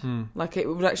understand. Like, it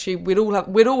would actually, we'd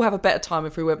all have a better time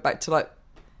if we went back to, like,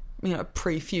 you know,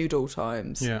 pre-feudal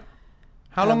times. Yeah.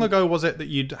 How long ago was it that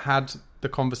you'd had the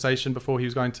conversation before he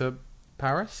was going to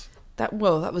Paris? That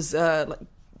was,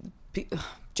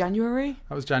 January?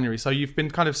 That was January. So you've been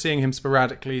kind of seeing him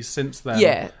sporadically since then.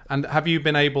 Yeah. And have you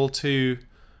been able to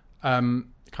kind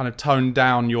of tone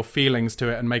down your feelings to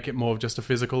it and make it more of just a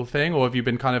physical thing? Or have you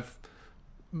been kind of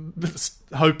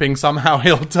hoping somehow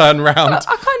he'll turn around?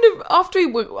 I kind of, after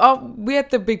we had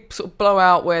the big sort of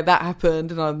blowout where that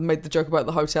happened, and I made the joke about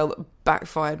the hotel that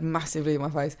backfired massively in my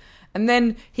face. And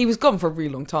then he was gone for a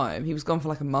really long time. He was gone for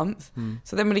like a month.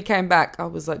 So then when he came back, I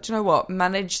was like, do you know what?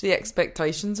 Manage the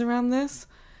expectations around this.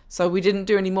 So we didn't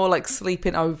do any more like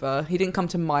sleeping over. He didn't come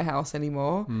to my house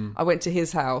anymore. I went to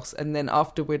his house, and then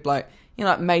after we'd like, you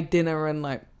know, like made dinner and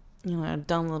like, you know,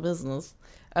 done the business,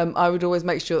 I would always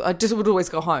make sure, I just would always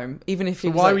go home, even if he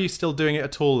was why like, were you still doing it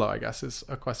at all, though, I guess, is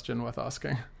a question worth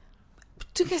asking.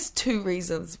 I guess 2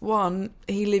 reasons. One,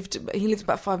 he lived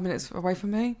about 5 minutes away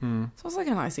from me, so it was like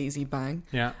a nice easy bang.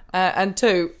 Yeah. And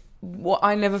 2,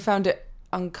 I never found it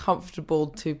uncomfortable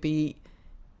to be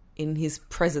in his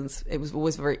presence. It was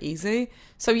always very easy.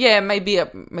 So yeah, maybe I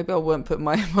won't put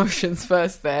my emotions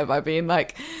first there by being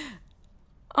like,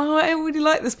 oh, I really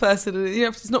like this person. And, you know,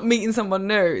 if it's not meeting someone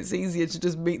new, it's easier to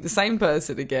just meet the same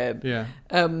person again. Yeah.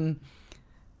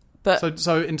 But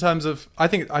so in terms of, I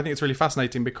think it's really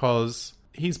fascinating because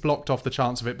he's blocked off the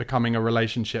chance of it becoming a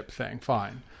relationship thing.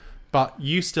 Fine. But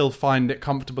you still find it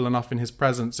comfortable enough in his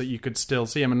presence that you could still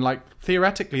see him. And like,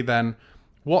 theoretically then,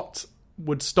 what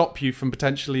would stop you from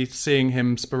potentially seeing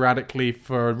him sporadically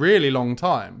for a really long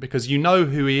time? Because you know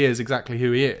who he is, exactly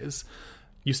who he is.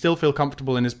 You still feel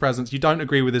comfortable in his presence. You don't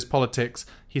agree with his politics.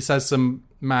 He says some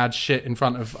mad shit in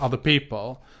front of other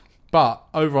people. But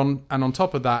on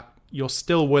top of that, you're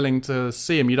still willing to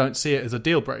see him. You don't see it as a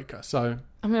deal breaker. So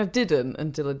I mean, I didn't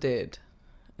until I did.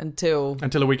 Until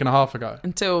a week and a half ago.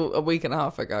 Until a week and a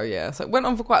half ago, yeah. So it went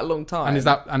on for quite a long time.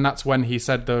 And that's when he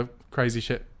said the crazy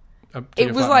shit.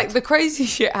 It was like the crazy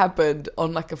shit happened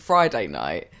on like a Friday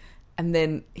night, and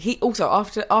then he also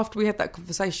after we had that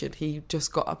conversation, he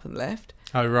just got up and left.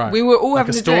 Oh right. We were all like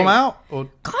having a storm drink. out, or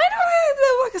kind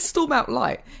of like a storm out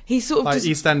light. He sort of like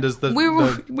just, EastEnders. The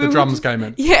were drums just, came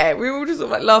in. Yeah, we were all just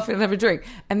sort of like laughing and having a drink,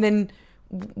 and then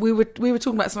we were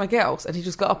talking about something else, and he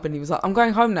just got up and he was like, "I'm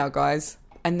going home now, guys,"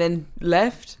 and then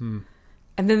left.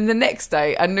 And then the next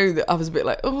day, I knew that I was a bit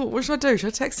like, oh, what should I do? Should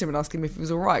I text him and ask him if he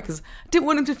was all right? Because I didn't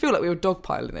want him to feel like we were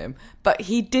dogpiling him. But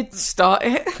he did start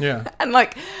it. Yeah. And,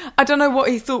 like, I don't know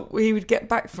what he thought he would get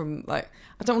back from, like,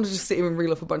 I don't want to just sit here and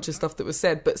reel off a bunch of stuff that was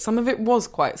said. But some of it was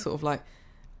quite sort of like,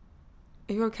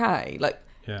 are you okay? Like,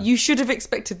 you should have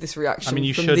expected this reaction. I mean,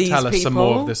 you from should these tell us people. some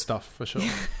more of this stuff, for sure.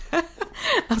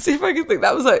 I'll see if I can think.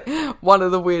 That was, like, one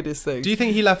of the weirdest things. Do you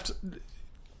think he left...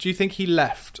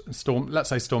 and stormed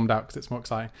out because it's more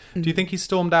exciting. Do you think he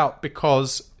stormed out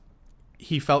because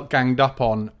he felt ganged up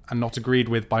on and not agreed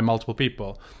with by multiple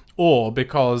people? Or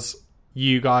because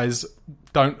you guys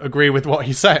don't agree with what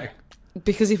he's saying?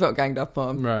 Because he felt ganged up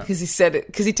on. Right. Because he said it.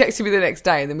 Because he texted me the next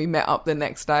day, and then we met up the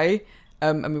next day,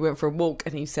 and we went for a walk,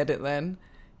 and he said it then.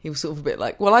 He was sort of a bit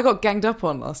like, well, I got ganged up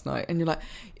on last night. And you're like,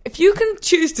 if you can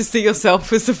choose to see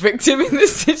yourself as a victim in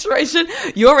this situation,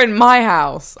 you're in my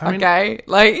house, okay?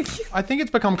 Like, I think it's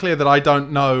become clear that I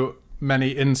don't know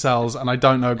many incels, and I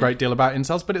don't know a great deal about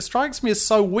incels, but it strikes me as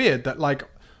so weird that, like,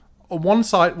 one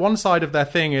side of their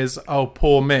thing is, oh,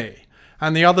 poor me,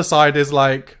 and the other side is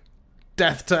like,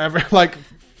 death to every, like,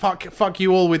 fuck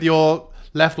you all with your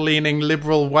left-leaning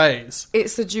liberal ways.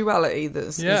 It's the duality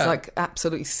that's is like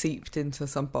absolutely seeped into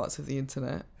some parts of the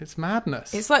internet. It's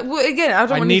madness. It's like, well, again,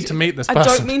 I need to meet this person. I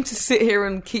don't mean to sit here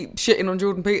and keep shitting on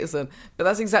Jordan Peterson, but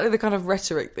that's exactly the kind of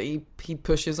rhetoric that he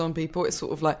pushes on people. It's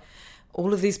sort of like,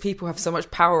 all of these people have so much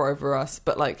power over us,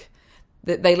 but like,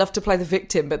 they love to play the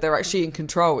victim, but they're actually in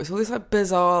control. It's all this like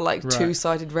bizarre, like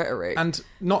two-sided rhetoric. And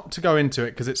not to go into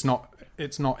it, because it's not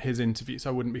his interview,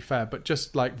 so it wouldn't be fair, but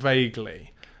just like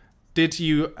vaguely, did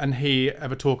you and he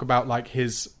ever talk about like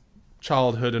his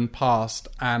childhood and past,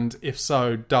 and if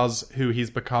so, does who he's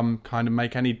become kind of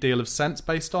make any deal of sense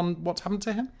based on what's happened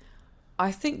to him?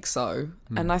 I think so,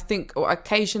 and I think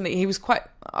occasionally he was quite.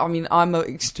 I mean, I'm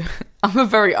a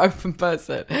very open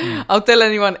person. I'll tell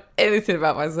anyone anything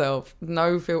about myself,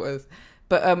 no filters.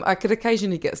 But I could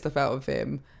occasionally get stuff out of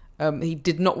him. He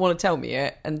did not want to tell me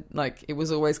it, and like it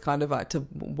was always kind of like to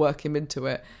work him into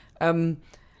it.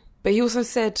 But he also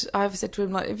said, I've said to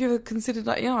him, like, have you ever considered,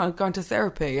 like, going to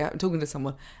therapy, talking to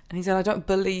someone? And he said, I don't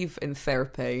believe in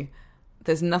therapy.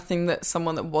 There's nothing that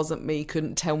someone that wasn't me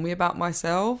couldn't tell me about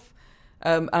myself.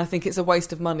 And I think it's a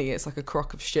waste of money. It's like a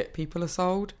crock of shit people are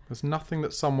sold. There's nothing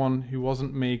that someone who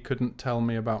wasn't me couldn't tell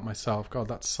me about myself. God,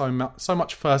 that's so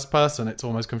much first person. It's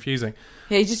almost confusing.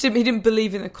 Yeah, he didn't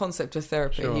believe in the concept of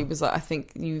therapy. Sure. He was like, I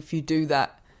think if you do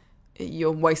that,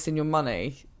 you're wasting your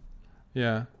money.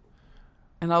 Yeah.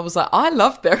 And I was like, I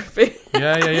love therapy.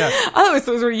 Yeah. I always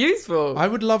thought it was really useful. I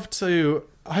would love to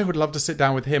sit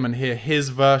down with him and hear his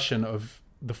version of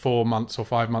the 4 months or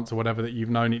 5 months or whatever that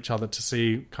you've known each other, to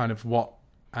see kind of what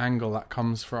angle that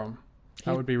comes from.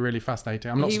 That would be really fascinating.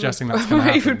 I'm not suggesting that's going to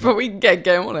happen. He would probably get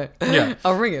on it. Yeah.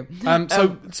 I'll ring him.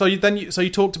 So you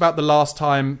talked about the last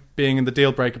time being in the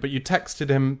deal breaker, but you texted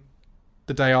him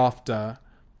the day after.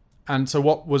 And so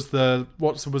what was the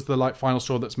like final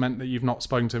straw that's meant that you've not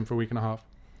spoken to him for a week and a half?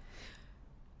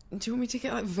 Do you want me to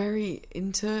get like very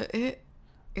into it?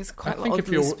 It's quite I think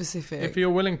oddly specific. If you're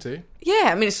willing to. Yeah,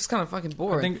 I mean, it's just kind of fucking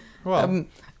boring. I think,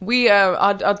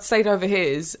 I'd stayed over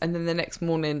his, and then the next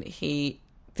morning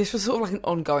this was sort of like an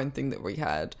ongoing thing that we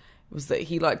had, was that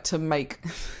he liked to make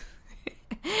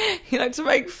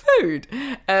food.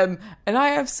 And I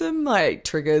have some like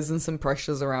triggers and some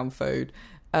pressures around food.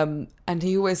 And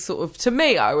he always sort of, to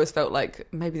me, I always felt like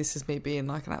maybe this is me being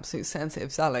like an absolute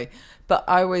sensitive Sally, but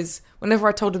whenever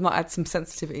I told him that I had some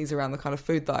sensitivities around the kind of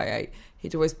food that I ate,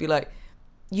 he'd always be like,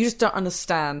 you just don't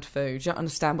understand food, you don't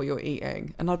understand what you're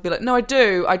eating. And I'd be like, no, I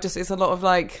do, it's a lot of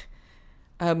like,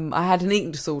 I had an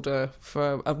eating disorder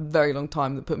for a very long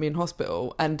time that put me in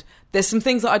hospital, and there's some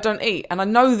things that I don't eat, and I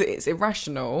know that it's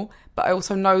irrational, but I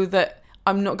also know that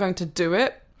I'm not going to do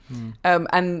it.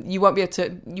 And you won't be able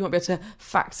to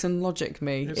facts and logic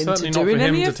me into doing any of this. It's certainly not for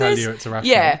him to tell you it's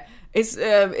irrational. Yeah, it's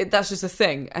that's just a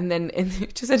thing. And then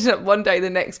it just ended up one day, the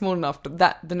next morning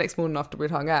after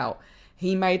we'd hung out,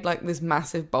 he made like this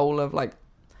massive bowl of like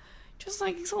just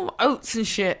like sort of oats and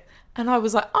shit. And I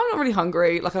was like, I'm not really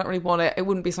hungry. Like, I don't really want it. It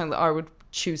wouldn't be something that I would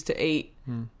choose to eat.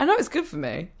 I know it's good for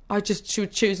me. I just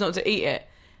would choose not to eat it.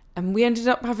 And we ended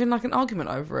up having like an argument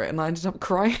over it, and I ended up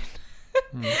crying.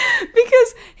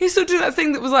 Because he sort of did that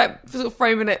thing that was like sort of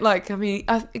framing it like, I mean,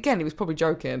 again, he was probably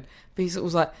joking, but he sort of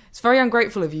was like, it's very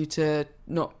ungrateful of you to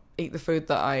not eat the food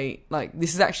that I like.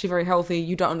 This is actually very healthy.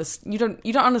 You don't understand. You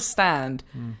don't understand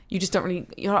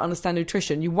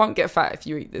nutrition. You won't get fat if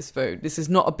you eat this food. This is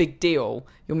not a big deal.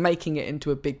 You're making it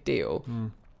into a big deal.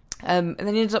 And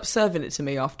then he ended up serving it to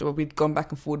me after we'd gone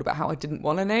back and forward about how I didn't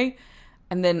want any.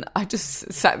 And then I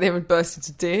just sat there and burst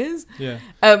into tears. Yeah.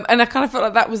 And I kind of felt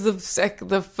like that was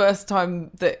the first time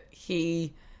that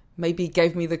he maybe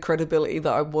gave me the credibility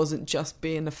that I wasn't just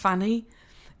being a fanny.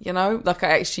 You know, like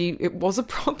it was a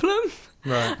problem.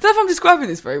 Right. I don't know if I'm describing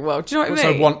this very well. Do you know what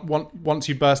I mean? So once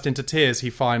you burst into tears, he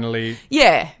finally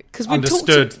because we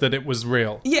understood that it was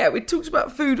real. Yeah, we talked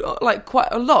about food like quite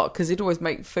a lot, because he'd always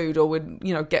make food or would,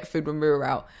 get food when we were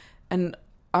out. And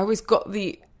I always got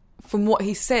from what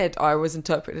he said, I always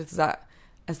interpreted that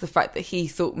as the fact that he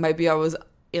thought maybe I was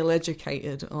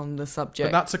ill-educated on the subject.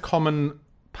 But that's a common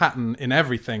pattern in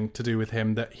everything to do with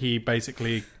him, that he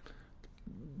basically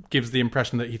gives the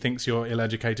impression that he thinks you're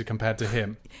ill-educated compared to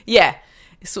him. Yeah.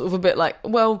 It's sort of a bit like,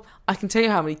 well, I can tell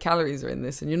you how many calories are in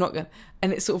this, and you're not going to...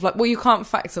 And it's sort of like, well, you can't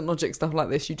facts and logic stuff like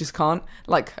this. You just can't.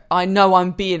 Like, I know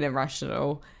I'm being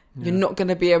irrational. Yeah. You're not going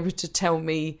to be able to tell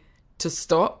me to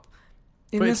stop.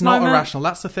 But it's not irrational.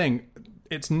 That's the thing.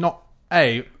 It's not...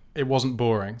 it wasn't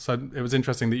boring. So it was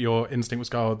interesting that your instinct was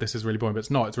go, oh, this is really boring. But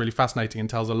it's not. It's really fascinating and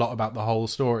tells a lot about the whole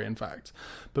story, in fact.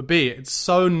 But B, it's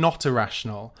so not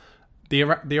irrational. The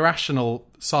irrational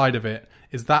side of it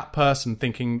is that person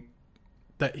thinking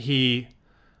that he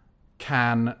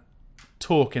can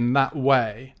talk in that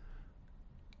way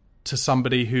to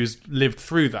somebody who's lived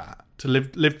through that, to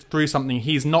lived through something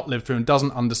he's not lived through and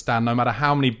doesn't understand, no matter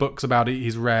how many books about it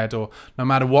he's read, or no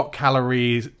matter what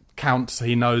calorie counts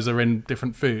he knows are in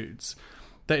different foods.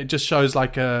 That it just shows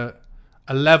like a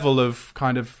level of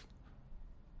kind of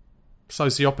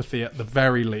sociopathy at the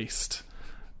very least.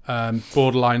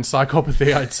 Borderline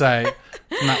psychopathy, I'd say,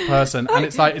 from that person. And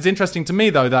it's interesting to me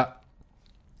though that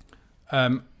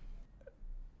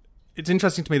it's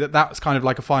interesting to me that that's kind of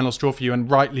like a final straw for you, and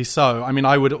rightly so. I mean,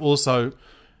 I would also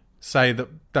say that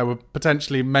there were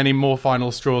potentially many more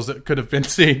final straws that could have been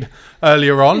seen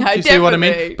earlier on. Do you see what I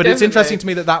mean? But it's interesting to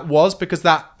me that was, because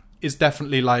that is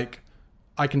definitely like,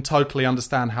 I can totally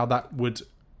understand how that would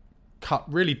cut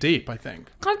really deep, I think.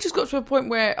 I just got to a point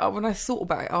where when I thought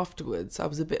about it afterwards, I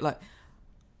was a bit like,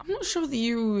 I'm not sure that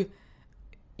you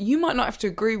might not have to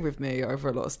agree with me over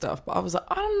a lot of stuff, but I was like,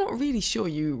 I'm not really sure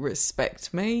you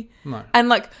respect me. No. And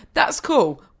like, that's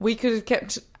cool. We could have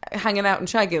kept hanging out and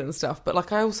shagging and stuff, but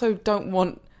like, I also don't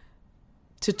want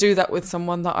to do that with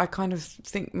someone that I kind of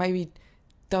think maybe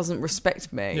doesn't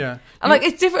respect me. Yeah. And like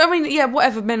it's different. I mean, yeah,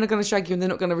 whatever. Men are going to shag you and they're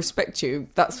not going to respect you.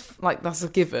 That's a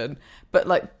given. But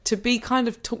like to be kind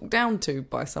of talked down to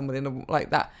by someone like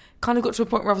that, kind of got to a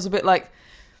point where I was a bit like,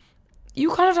 you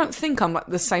kind of don't think I'm like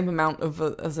the same amount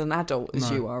as an adult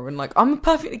as you are, and like I'm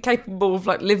perfectly capable of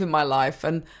like living my life,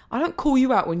 and I don't call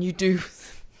you out when you do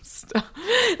stuff.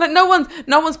 Like no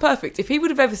one's perfect. If he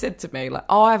would have ever said to me like,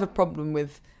 "Oh, I have a problem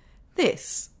with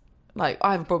this," like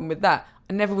I have a problem with that,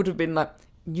 I never would have been like,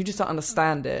 "You just don't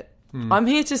understand it." I'm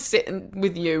here to sit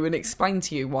with you and explain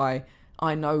to you why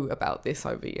I know about this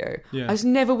over you. Yeah. I just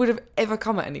never would have ever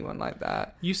come at anyone like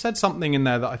that. You said something in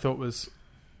there that I thought was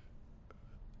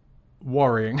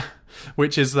worrying,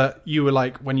 which is that you were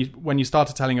like, when you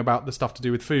started telling about the stuff to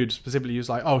do with food specifically, you was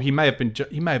like, oh, he may have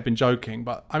been joking,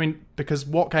 but I mean, because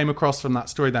what came across from that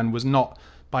story then was not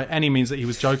by any means that he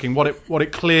was joking. What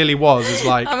it clearly was is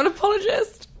like, I'm an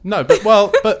apologist. No, but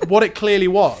what it clearly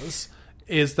was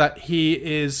is that he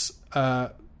is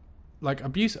like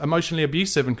emotionally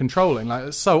abusive and controlling. Like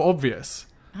it's so obvious.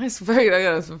 It's very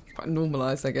it's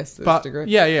normalised, I guess, to this degree.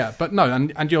 Yeah, but no,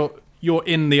 and you're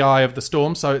in the eye of the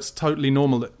storm, so it's totally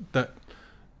normal that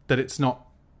it's not,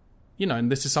 you know,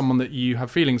 and this is someone that you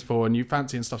have feelings for and you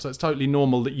fancy and stuff, so it's totally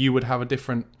normal that you would have a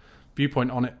different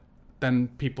viewpoint on it than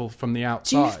people from the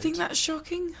outside. Do you think that's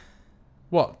shocking?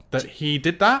 What? That he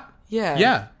did that? Yeah.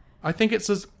 Yeah. I think it's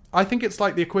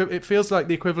like it feels like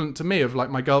the equivalent to me of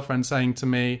like my girlfriend saying to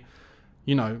me,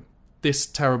 you know, this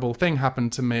terrible thing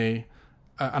happened to me,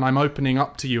 and I'm opening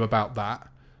up to you about that.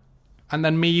 And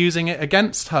then me using it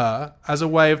against her as a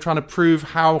way of trying to prove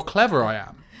how clever I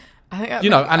am. I think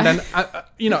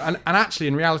and actually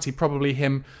in reality probably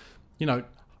him, you know,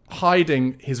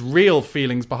 hiding his real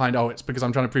feelings behind, oh, it's because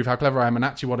I'm trying to prove how clever I am, and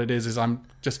actually what it is I'm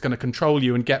just going to control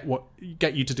you and get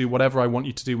you to do whatever I want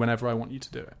you to do whenever I want you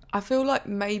to do it. I feel like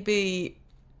maybe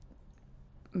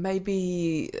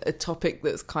a topic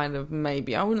that's kind of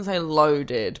I wouldn't say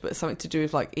loaded, but something to do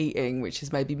with like eating, which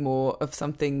is maybe more of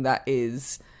something that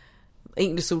is...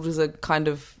 Eating disorders are kind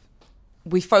of,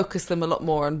 we focus them a lot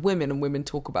more on women, and women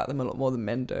talk about them a lot more than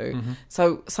men do. Mm-hmm.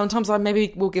 So sometimes I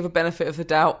maybe will give a benefit of the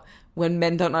doubt when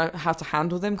men don't know how to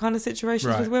handle them kind of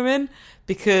situations with women,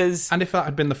 because... And if that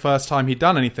had been the first time he'd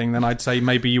done anything, then I'd say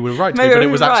maybe you were right to me, but it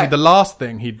was actually the last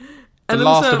thing the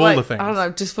last of all the things. I don't know,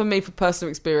 just for me, for personal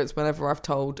experience, whenever I've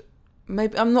told...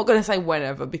 Maybe I'm not going to say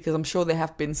whenever, because I'm sure there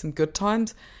have been some good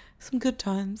times.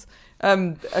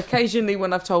 Occasionally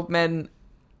when I've told men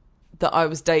that I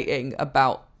was dating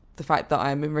about the fact that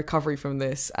I am in recovery from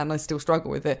this and I still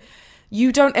struggle with it,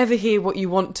 you don't ever hear what you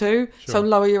want to, so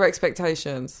lower your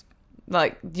expectations.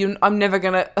 Like, I'm never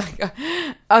gonna...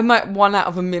 I might 1 out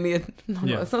of a million...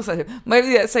 No, it's not so...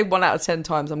 Maybe let's say 1 out of 10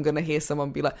 times I'm gonna hear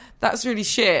someone be like, that's really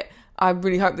shit, I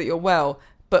really hope that you're well.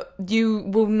 But you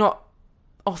will not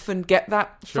often get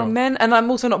that from men, and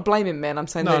I'm also not blaming men. I'm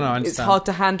saying that it's hard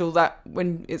to handle that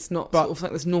when it's not sort of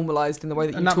something that's normalised in the way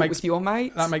that you talk with your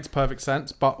mates. That makes perfect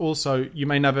sense, but also you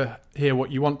may never hear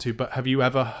what you want to, but have you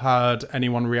ever heard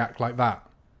anyone react like that?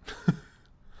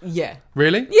 Yeah.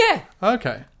 Really? Yeah.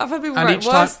 Okay. I've heard people react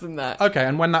worse than that. Okay,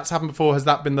 and when that's happened before, has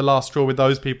that been the last straw with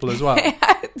those people as well?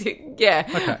 Yeah.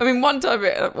 Okay. I mean,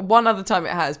 one other time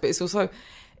it has, but it's also...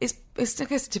 I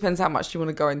guess it depends how much you want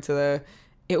to go into the...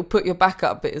 It'll put your back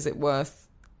up, but is it worth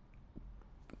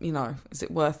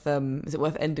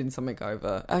ending something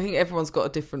over? I think everyone's got a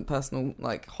different personal,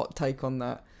 like, hot take on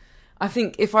that. I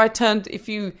think this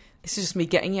is just me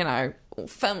getting, all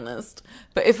feminist,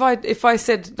 but if I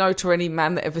said no to any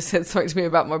man that ever said something to me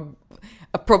about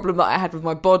a problem that I had with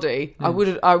my body, I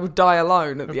would die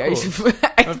alone at the age of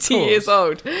 80 years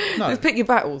old. No. Just pick your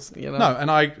battles, No,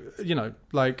 and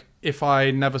like, if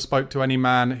I never spoke to any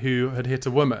man who had hit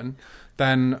a woman,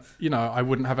 then, I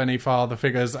wouldn't have any father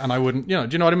figures, and I wouldn't, do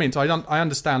you know what I mean? So I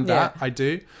understand that, I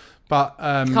do, but...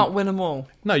 you can't win them all.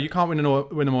 No, you can't win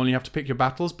them all, and you have to pick your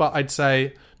battles, but I'd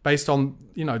say, based on,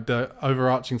 the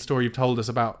overarching story you've told us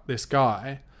about this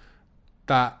guy,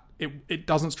 that it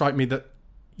doesn't strike me that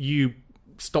you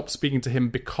stopped speaking to him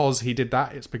because he did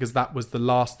that. It's because that was the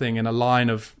last thing in a line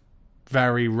of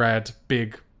very red,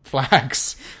 big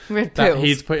flags that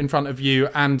he's put in front of you,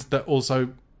 and that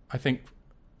also, I think...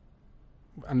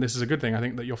 And this is a good thing, I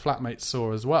think, that your flatmates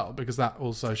saw as well, because that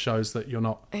also shows that you're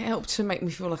not... It helped to make me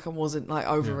feel like I wasn't, like,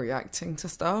 overreacting to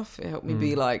stuff. It helped me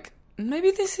be like,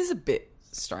 maybe this is a bit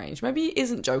strange. Maybe he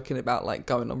isn't joking about, like,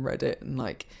 going on Reddit and,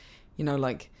 like,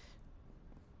 like,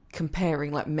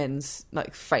 comparing, like, men's,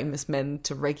 like, famous men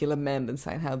to regular men and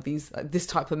saying how this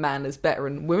type of man is better,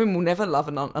 and women will never love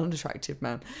an unattractive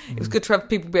man. It was good to have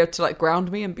people be able to, like,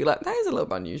 ground me and be like, that is a little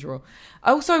bit unusual.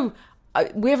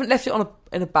 We haven't left it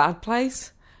in a bad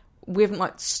place. we haven't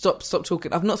like stopped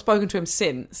talking. I've not spoken to him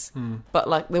since, but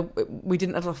like we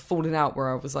didn't have a falling out where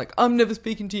I was like, I'm never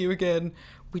speaking to you again.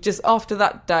 We just, after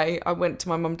that day, I went to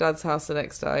my mum and dad's house the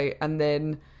next day, and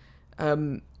then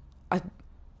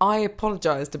I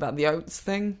apologised about the oats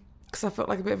thing because I felt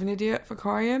like a bit of an idiot for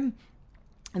crying,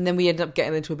 and then we ended up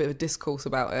getting into a bit of a discourse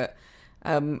about it,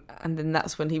 and then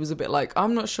that's when he was a bit like,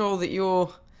 I'm not sure that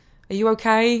are you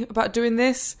okay about doing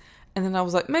this? And then I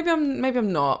was like, maybe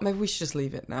I'm not. Maybe we should just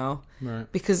leave it now. Right.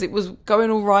 Because it was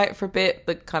going all right for a bit,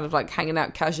 but kind of like hanging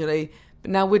out casually.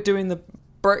 But now we're doing the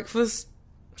breakfast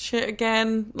shit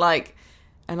again. Like,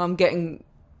 and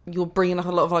you're bringing up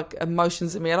a lot of like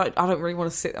emotions in me. I don't really want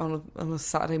to sit on a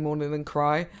Saturday morning and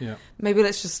cry. Yeah. Maybe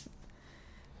let's just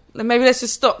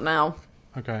stop now.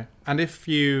 Okay. And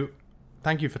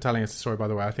thank you for telling us the story, by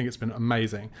the way. I think it's been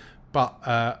amazing. But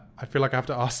I feel like I have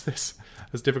to ask this,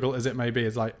 as difficult as it may be,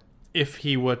 is like, if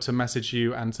he were to message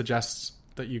you and suggest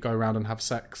that you go around and have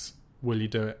sex, will you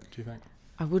do it, do you think?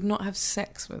 I would not have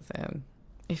sex with him.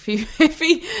 If he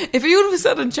all of a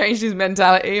sudden changed his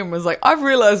mentality and was like, I've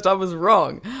realised I was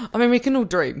wrong. I mean, we can all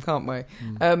dream, can't we?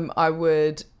 I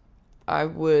would, I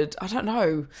don't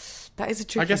know. That is a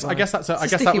tricky one. I guess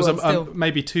that was a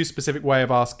maybe too specific way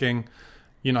of asking,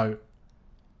 you know,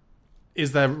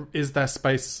 is there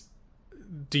space?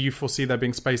 Do you foresee there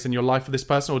being space in your life for this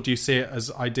person, or do you see it as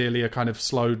ideally a kind of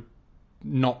slow,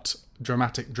 not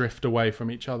dramatic drift away from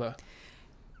each other?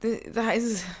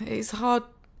 It's hard.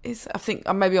 I think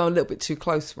maybe I'm a little bit too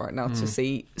close right now to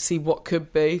see what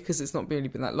could be, because it's not really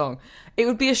been that long. It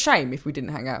would be a shame if we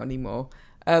didn't hang out anymore.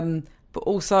 But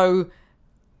also,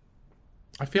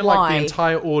 I feel like the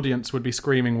entire audience would be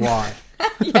screaming, "Why?"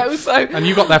 Yeah, also, and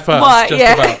you got there first,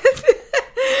 about.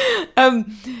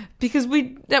 Because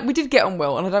we did get on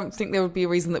well, and I don't think there would be a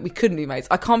reason that we couldn't be mates.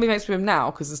 I can't be mates with him now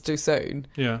because it's too soon.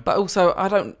 Yeah. But also, I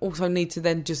don't also need to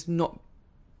then just not.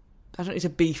 I don't need to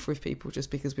beef with people just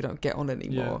because we don't get on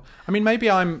anymore. Yeah. I mean, maybe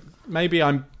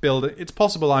I'm building. It's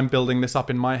possible I'm building this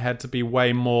up in my head to be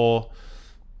way more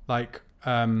like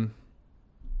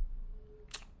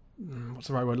what's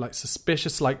the right word? Like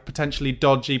suspicious, like potentially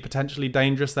dodgy, potentially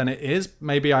dangerous than it is.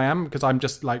 Maybe I am, because I'm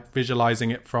just like visualizing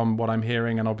it from what I'm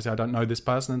hearing, and obviously I don't know this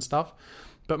person and stuff.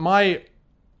 But my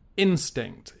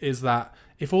instinct is that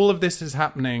if all of this is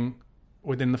happening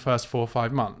within the first 4 or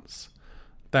 5 months,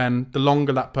 then the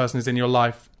longer that person is in your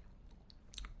life,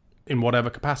 in whatever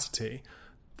capacity,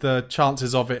 the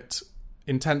chances of it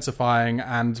intensifying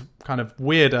and kind of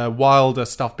weirder, wilder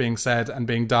stuff being said and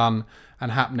being done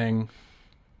and happening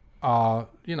are,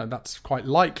 you know, that's quite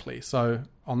likely. So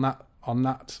on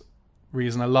that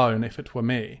reason alone, if it were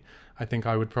me, I think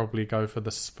I would probably go for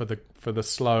the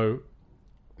slow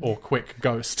or quick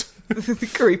ghost. The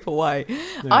creep away.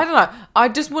 Yeah. I don't know. I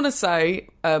just want to say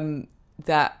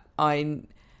that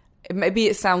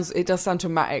it does sound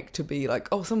traumatic to be like,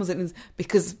 oh, someone's in,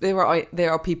 because there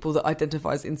are people that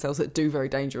identify as incels that do very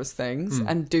dangerous things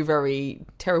and do very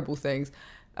terrible things.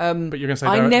 But you're going to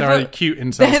say there are cute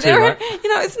incels too, right?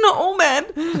 You know, it's not all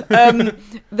men.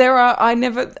 I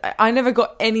never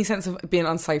got any sense of being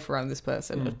unsafe around this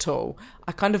person at all.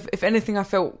 I kind of, if anything, I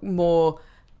felt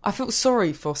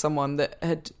sorry for someone that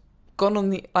had gone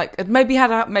on maybe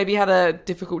had a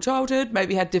difficult childhood,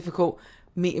 maybe had difficult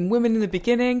meeting women in the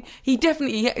beginning. He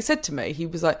definitely said to me, he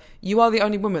was like, you are the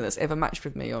only woman that's ever matched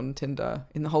with me on Tinder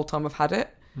in the whole time I've had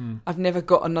it. I've never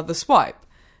got another swipe.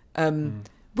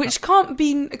 Which can't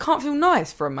feel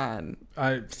nice for a man.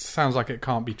 It sounds like it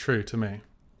can't be true to me.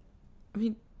 I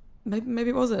mean, maybe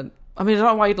it wasn't. I mean, I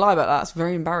don't know why you'd lie about that. It's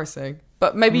very embarrassing.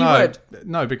 But maybe you would.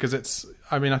 No, because it's...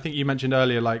 I mean, I think you mentioned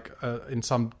earlier, like, in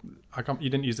some... you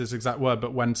didn't use this exact word,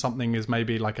 but when something is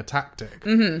maybe like a tactic,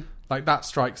 like that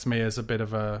strikes me as a bit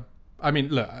of a... I mean,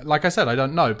 look, like I said, I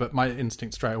don't know, but my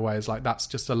instinct straight away is like, that's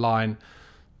just a line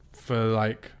for,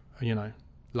 like, you know,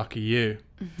 lucky you.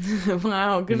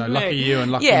 Wow, good. You know, lucky you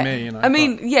and lucky me. You know, I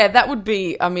mean, that would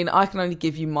be. I mean, I can only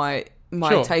give you my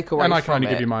takeaway, and I can only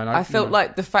give you mine. I felt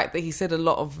like the fact that he said a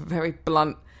lot of very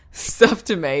blunt stuff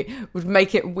to me would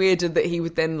make it weirder that he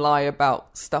would then lie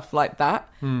about stuff like that,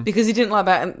 because he didn't lie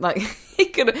about it. And, like, he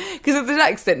could, because to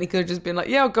that extent he could have just been like,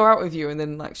 "Yeah, I'll go out with you," and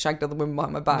then like shagged other women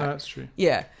behind my back. No, that's true.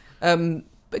 Yeah,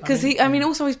 because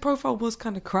also his profile was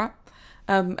kind of crap,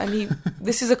 and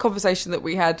this is a conversation that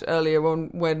we had earlier on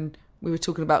when we were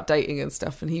talking about dating and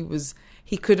stuff, and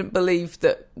he couldn't believe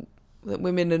that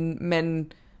women and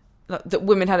men, that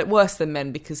women had it worse than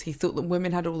men, because he thought that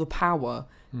women had all the power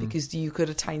because you could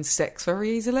attain sex very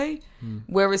easily,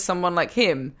 whereas someone like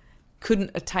him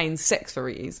couldn't attain sex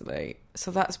very easily.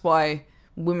 So that's why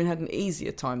women had an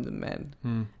easier time than men.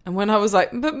 And when I was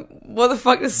like, but what the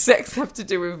fuck does sex have to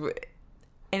do with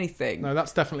anything. No,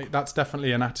 that's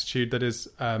definitely an attitude that is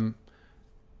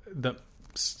that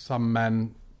some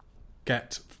men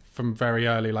get from very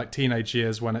early, like teenage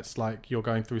years, when it's like you're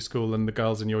going through school and the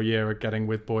girls in your year are getting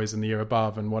with boys in the year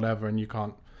above and whatever, and you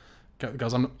can't get the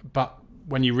girls on. But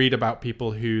when you read about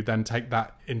people who then take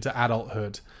that into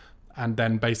adulthood and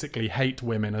then basically hate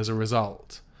women as a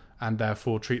result, and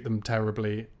therefore treat them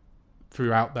terribly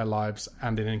throughout their lives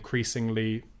and in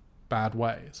increasingly bad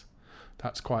ways,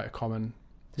 that's quite a common.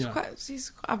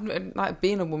 Like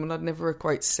being a woman, I'd never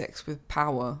equate sex with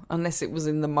power unless it was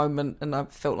in the moment and I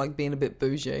felt like being a bit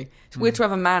bougie. It's weird to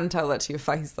have a man tell that to your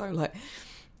face though. Like,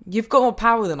 you've got more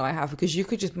power than I have because you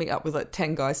could just meet up with like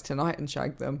 10 guys tonight and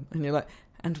shag them, and you're like,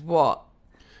 and what?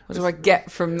 What do I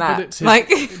get from that?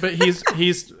 But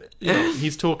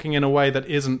he's talking in a way that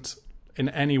isn't in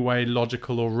any way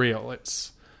logical or real.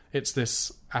 It's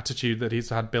this attitude that he's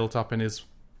had built up in his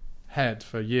head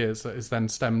for years that is then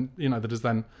that is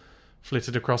then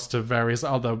flitted across to various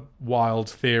other wild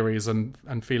theories and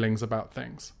feelings about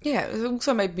things. Yeah, it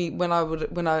also made me I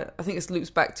think this loops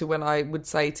back to when I would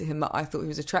say to him that I thought he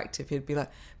was attractive, he'd be like,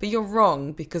 but you're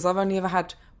wrong because I've only ever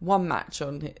had one match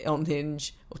on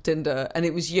Hinge or Tinder and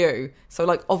it was you, so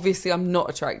like obviously I'm not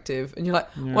attractive. And you're like,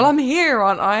 well, I'm here,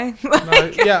 aren't I?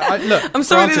 Look, I'm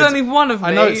sorry, there's only one of me.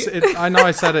 I know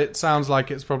I said it sounds like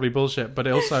it's probably bullshit, but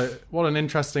it also, what an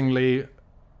interestingly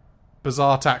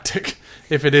bizarre tactic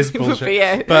if it is bullshit.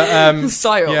 Yeah. But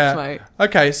psyops, mate.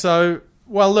 Okay, so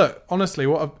look, honestly,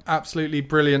 what an absolutely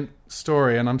brilliant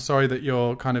story, and I'm sorry that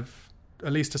you're kind of,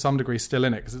 at least to some degree, still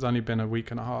in it because it's only been a week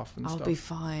and a half and I'll stuff. be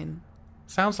fine.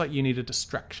 Sounds like you need a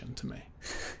distraction to me.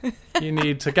 You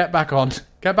need to get back on the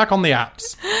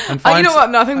apps and find. You know what?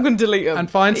 No, I think I'm going to delete them. And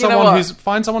find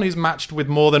someone who's matched with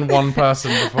more than one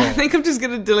person before. I think I'm just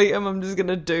going to delete them. I'm just going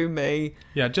to do me.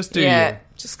 Yeah, just do you.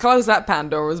 Just close that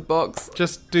Pandora's box.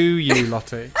 Just do you,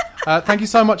 Lottie. Thank you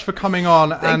so much for coming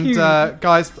on. Thank you.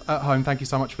 Guys at home, thank you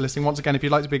so much for listening. Once again, if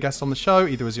you'd like to be a guest on the show,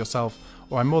 either as yourself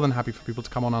or I'm more than happy for people to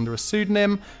come on under a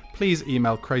pseudonym, please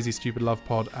email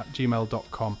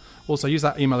crazystupidlovepod@gmail.com. Also, use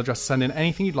that email address to send in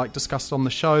anything you'd like discussed on the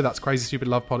show. That's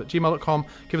crazystupidlovepod@gmail.com.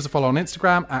 Give us a follow on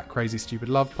Instagram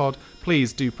 @crazystupidlovepod.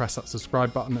 Please do press that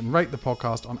subscribe button and rate the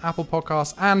podcast on Apple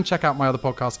Podcasts. And check out my other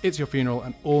podcasts, It's Your Funeral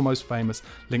and Almost Famous.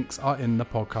 Links are in the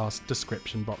podcast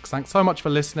description box. Thanks so much for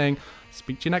listening.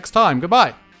 Speak to you next time.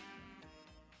 Goodbye.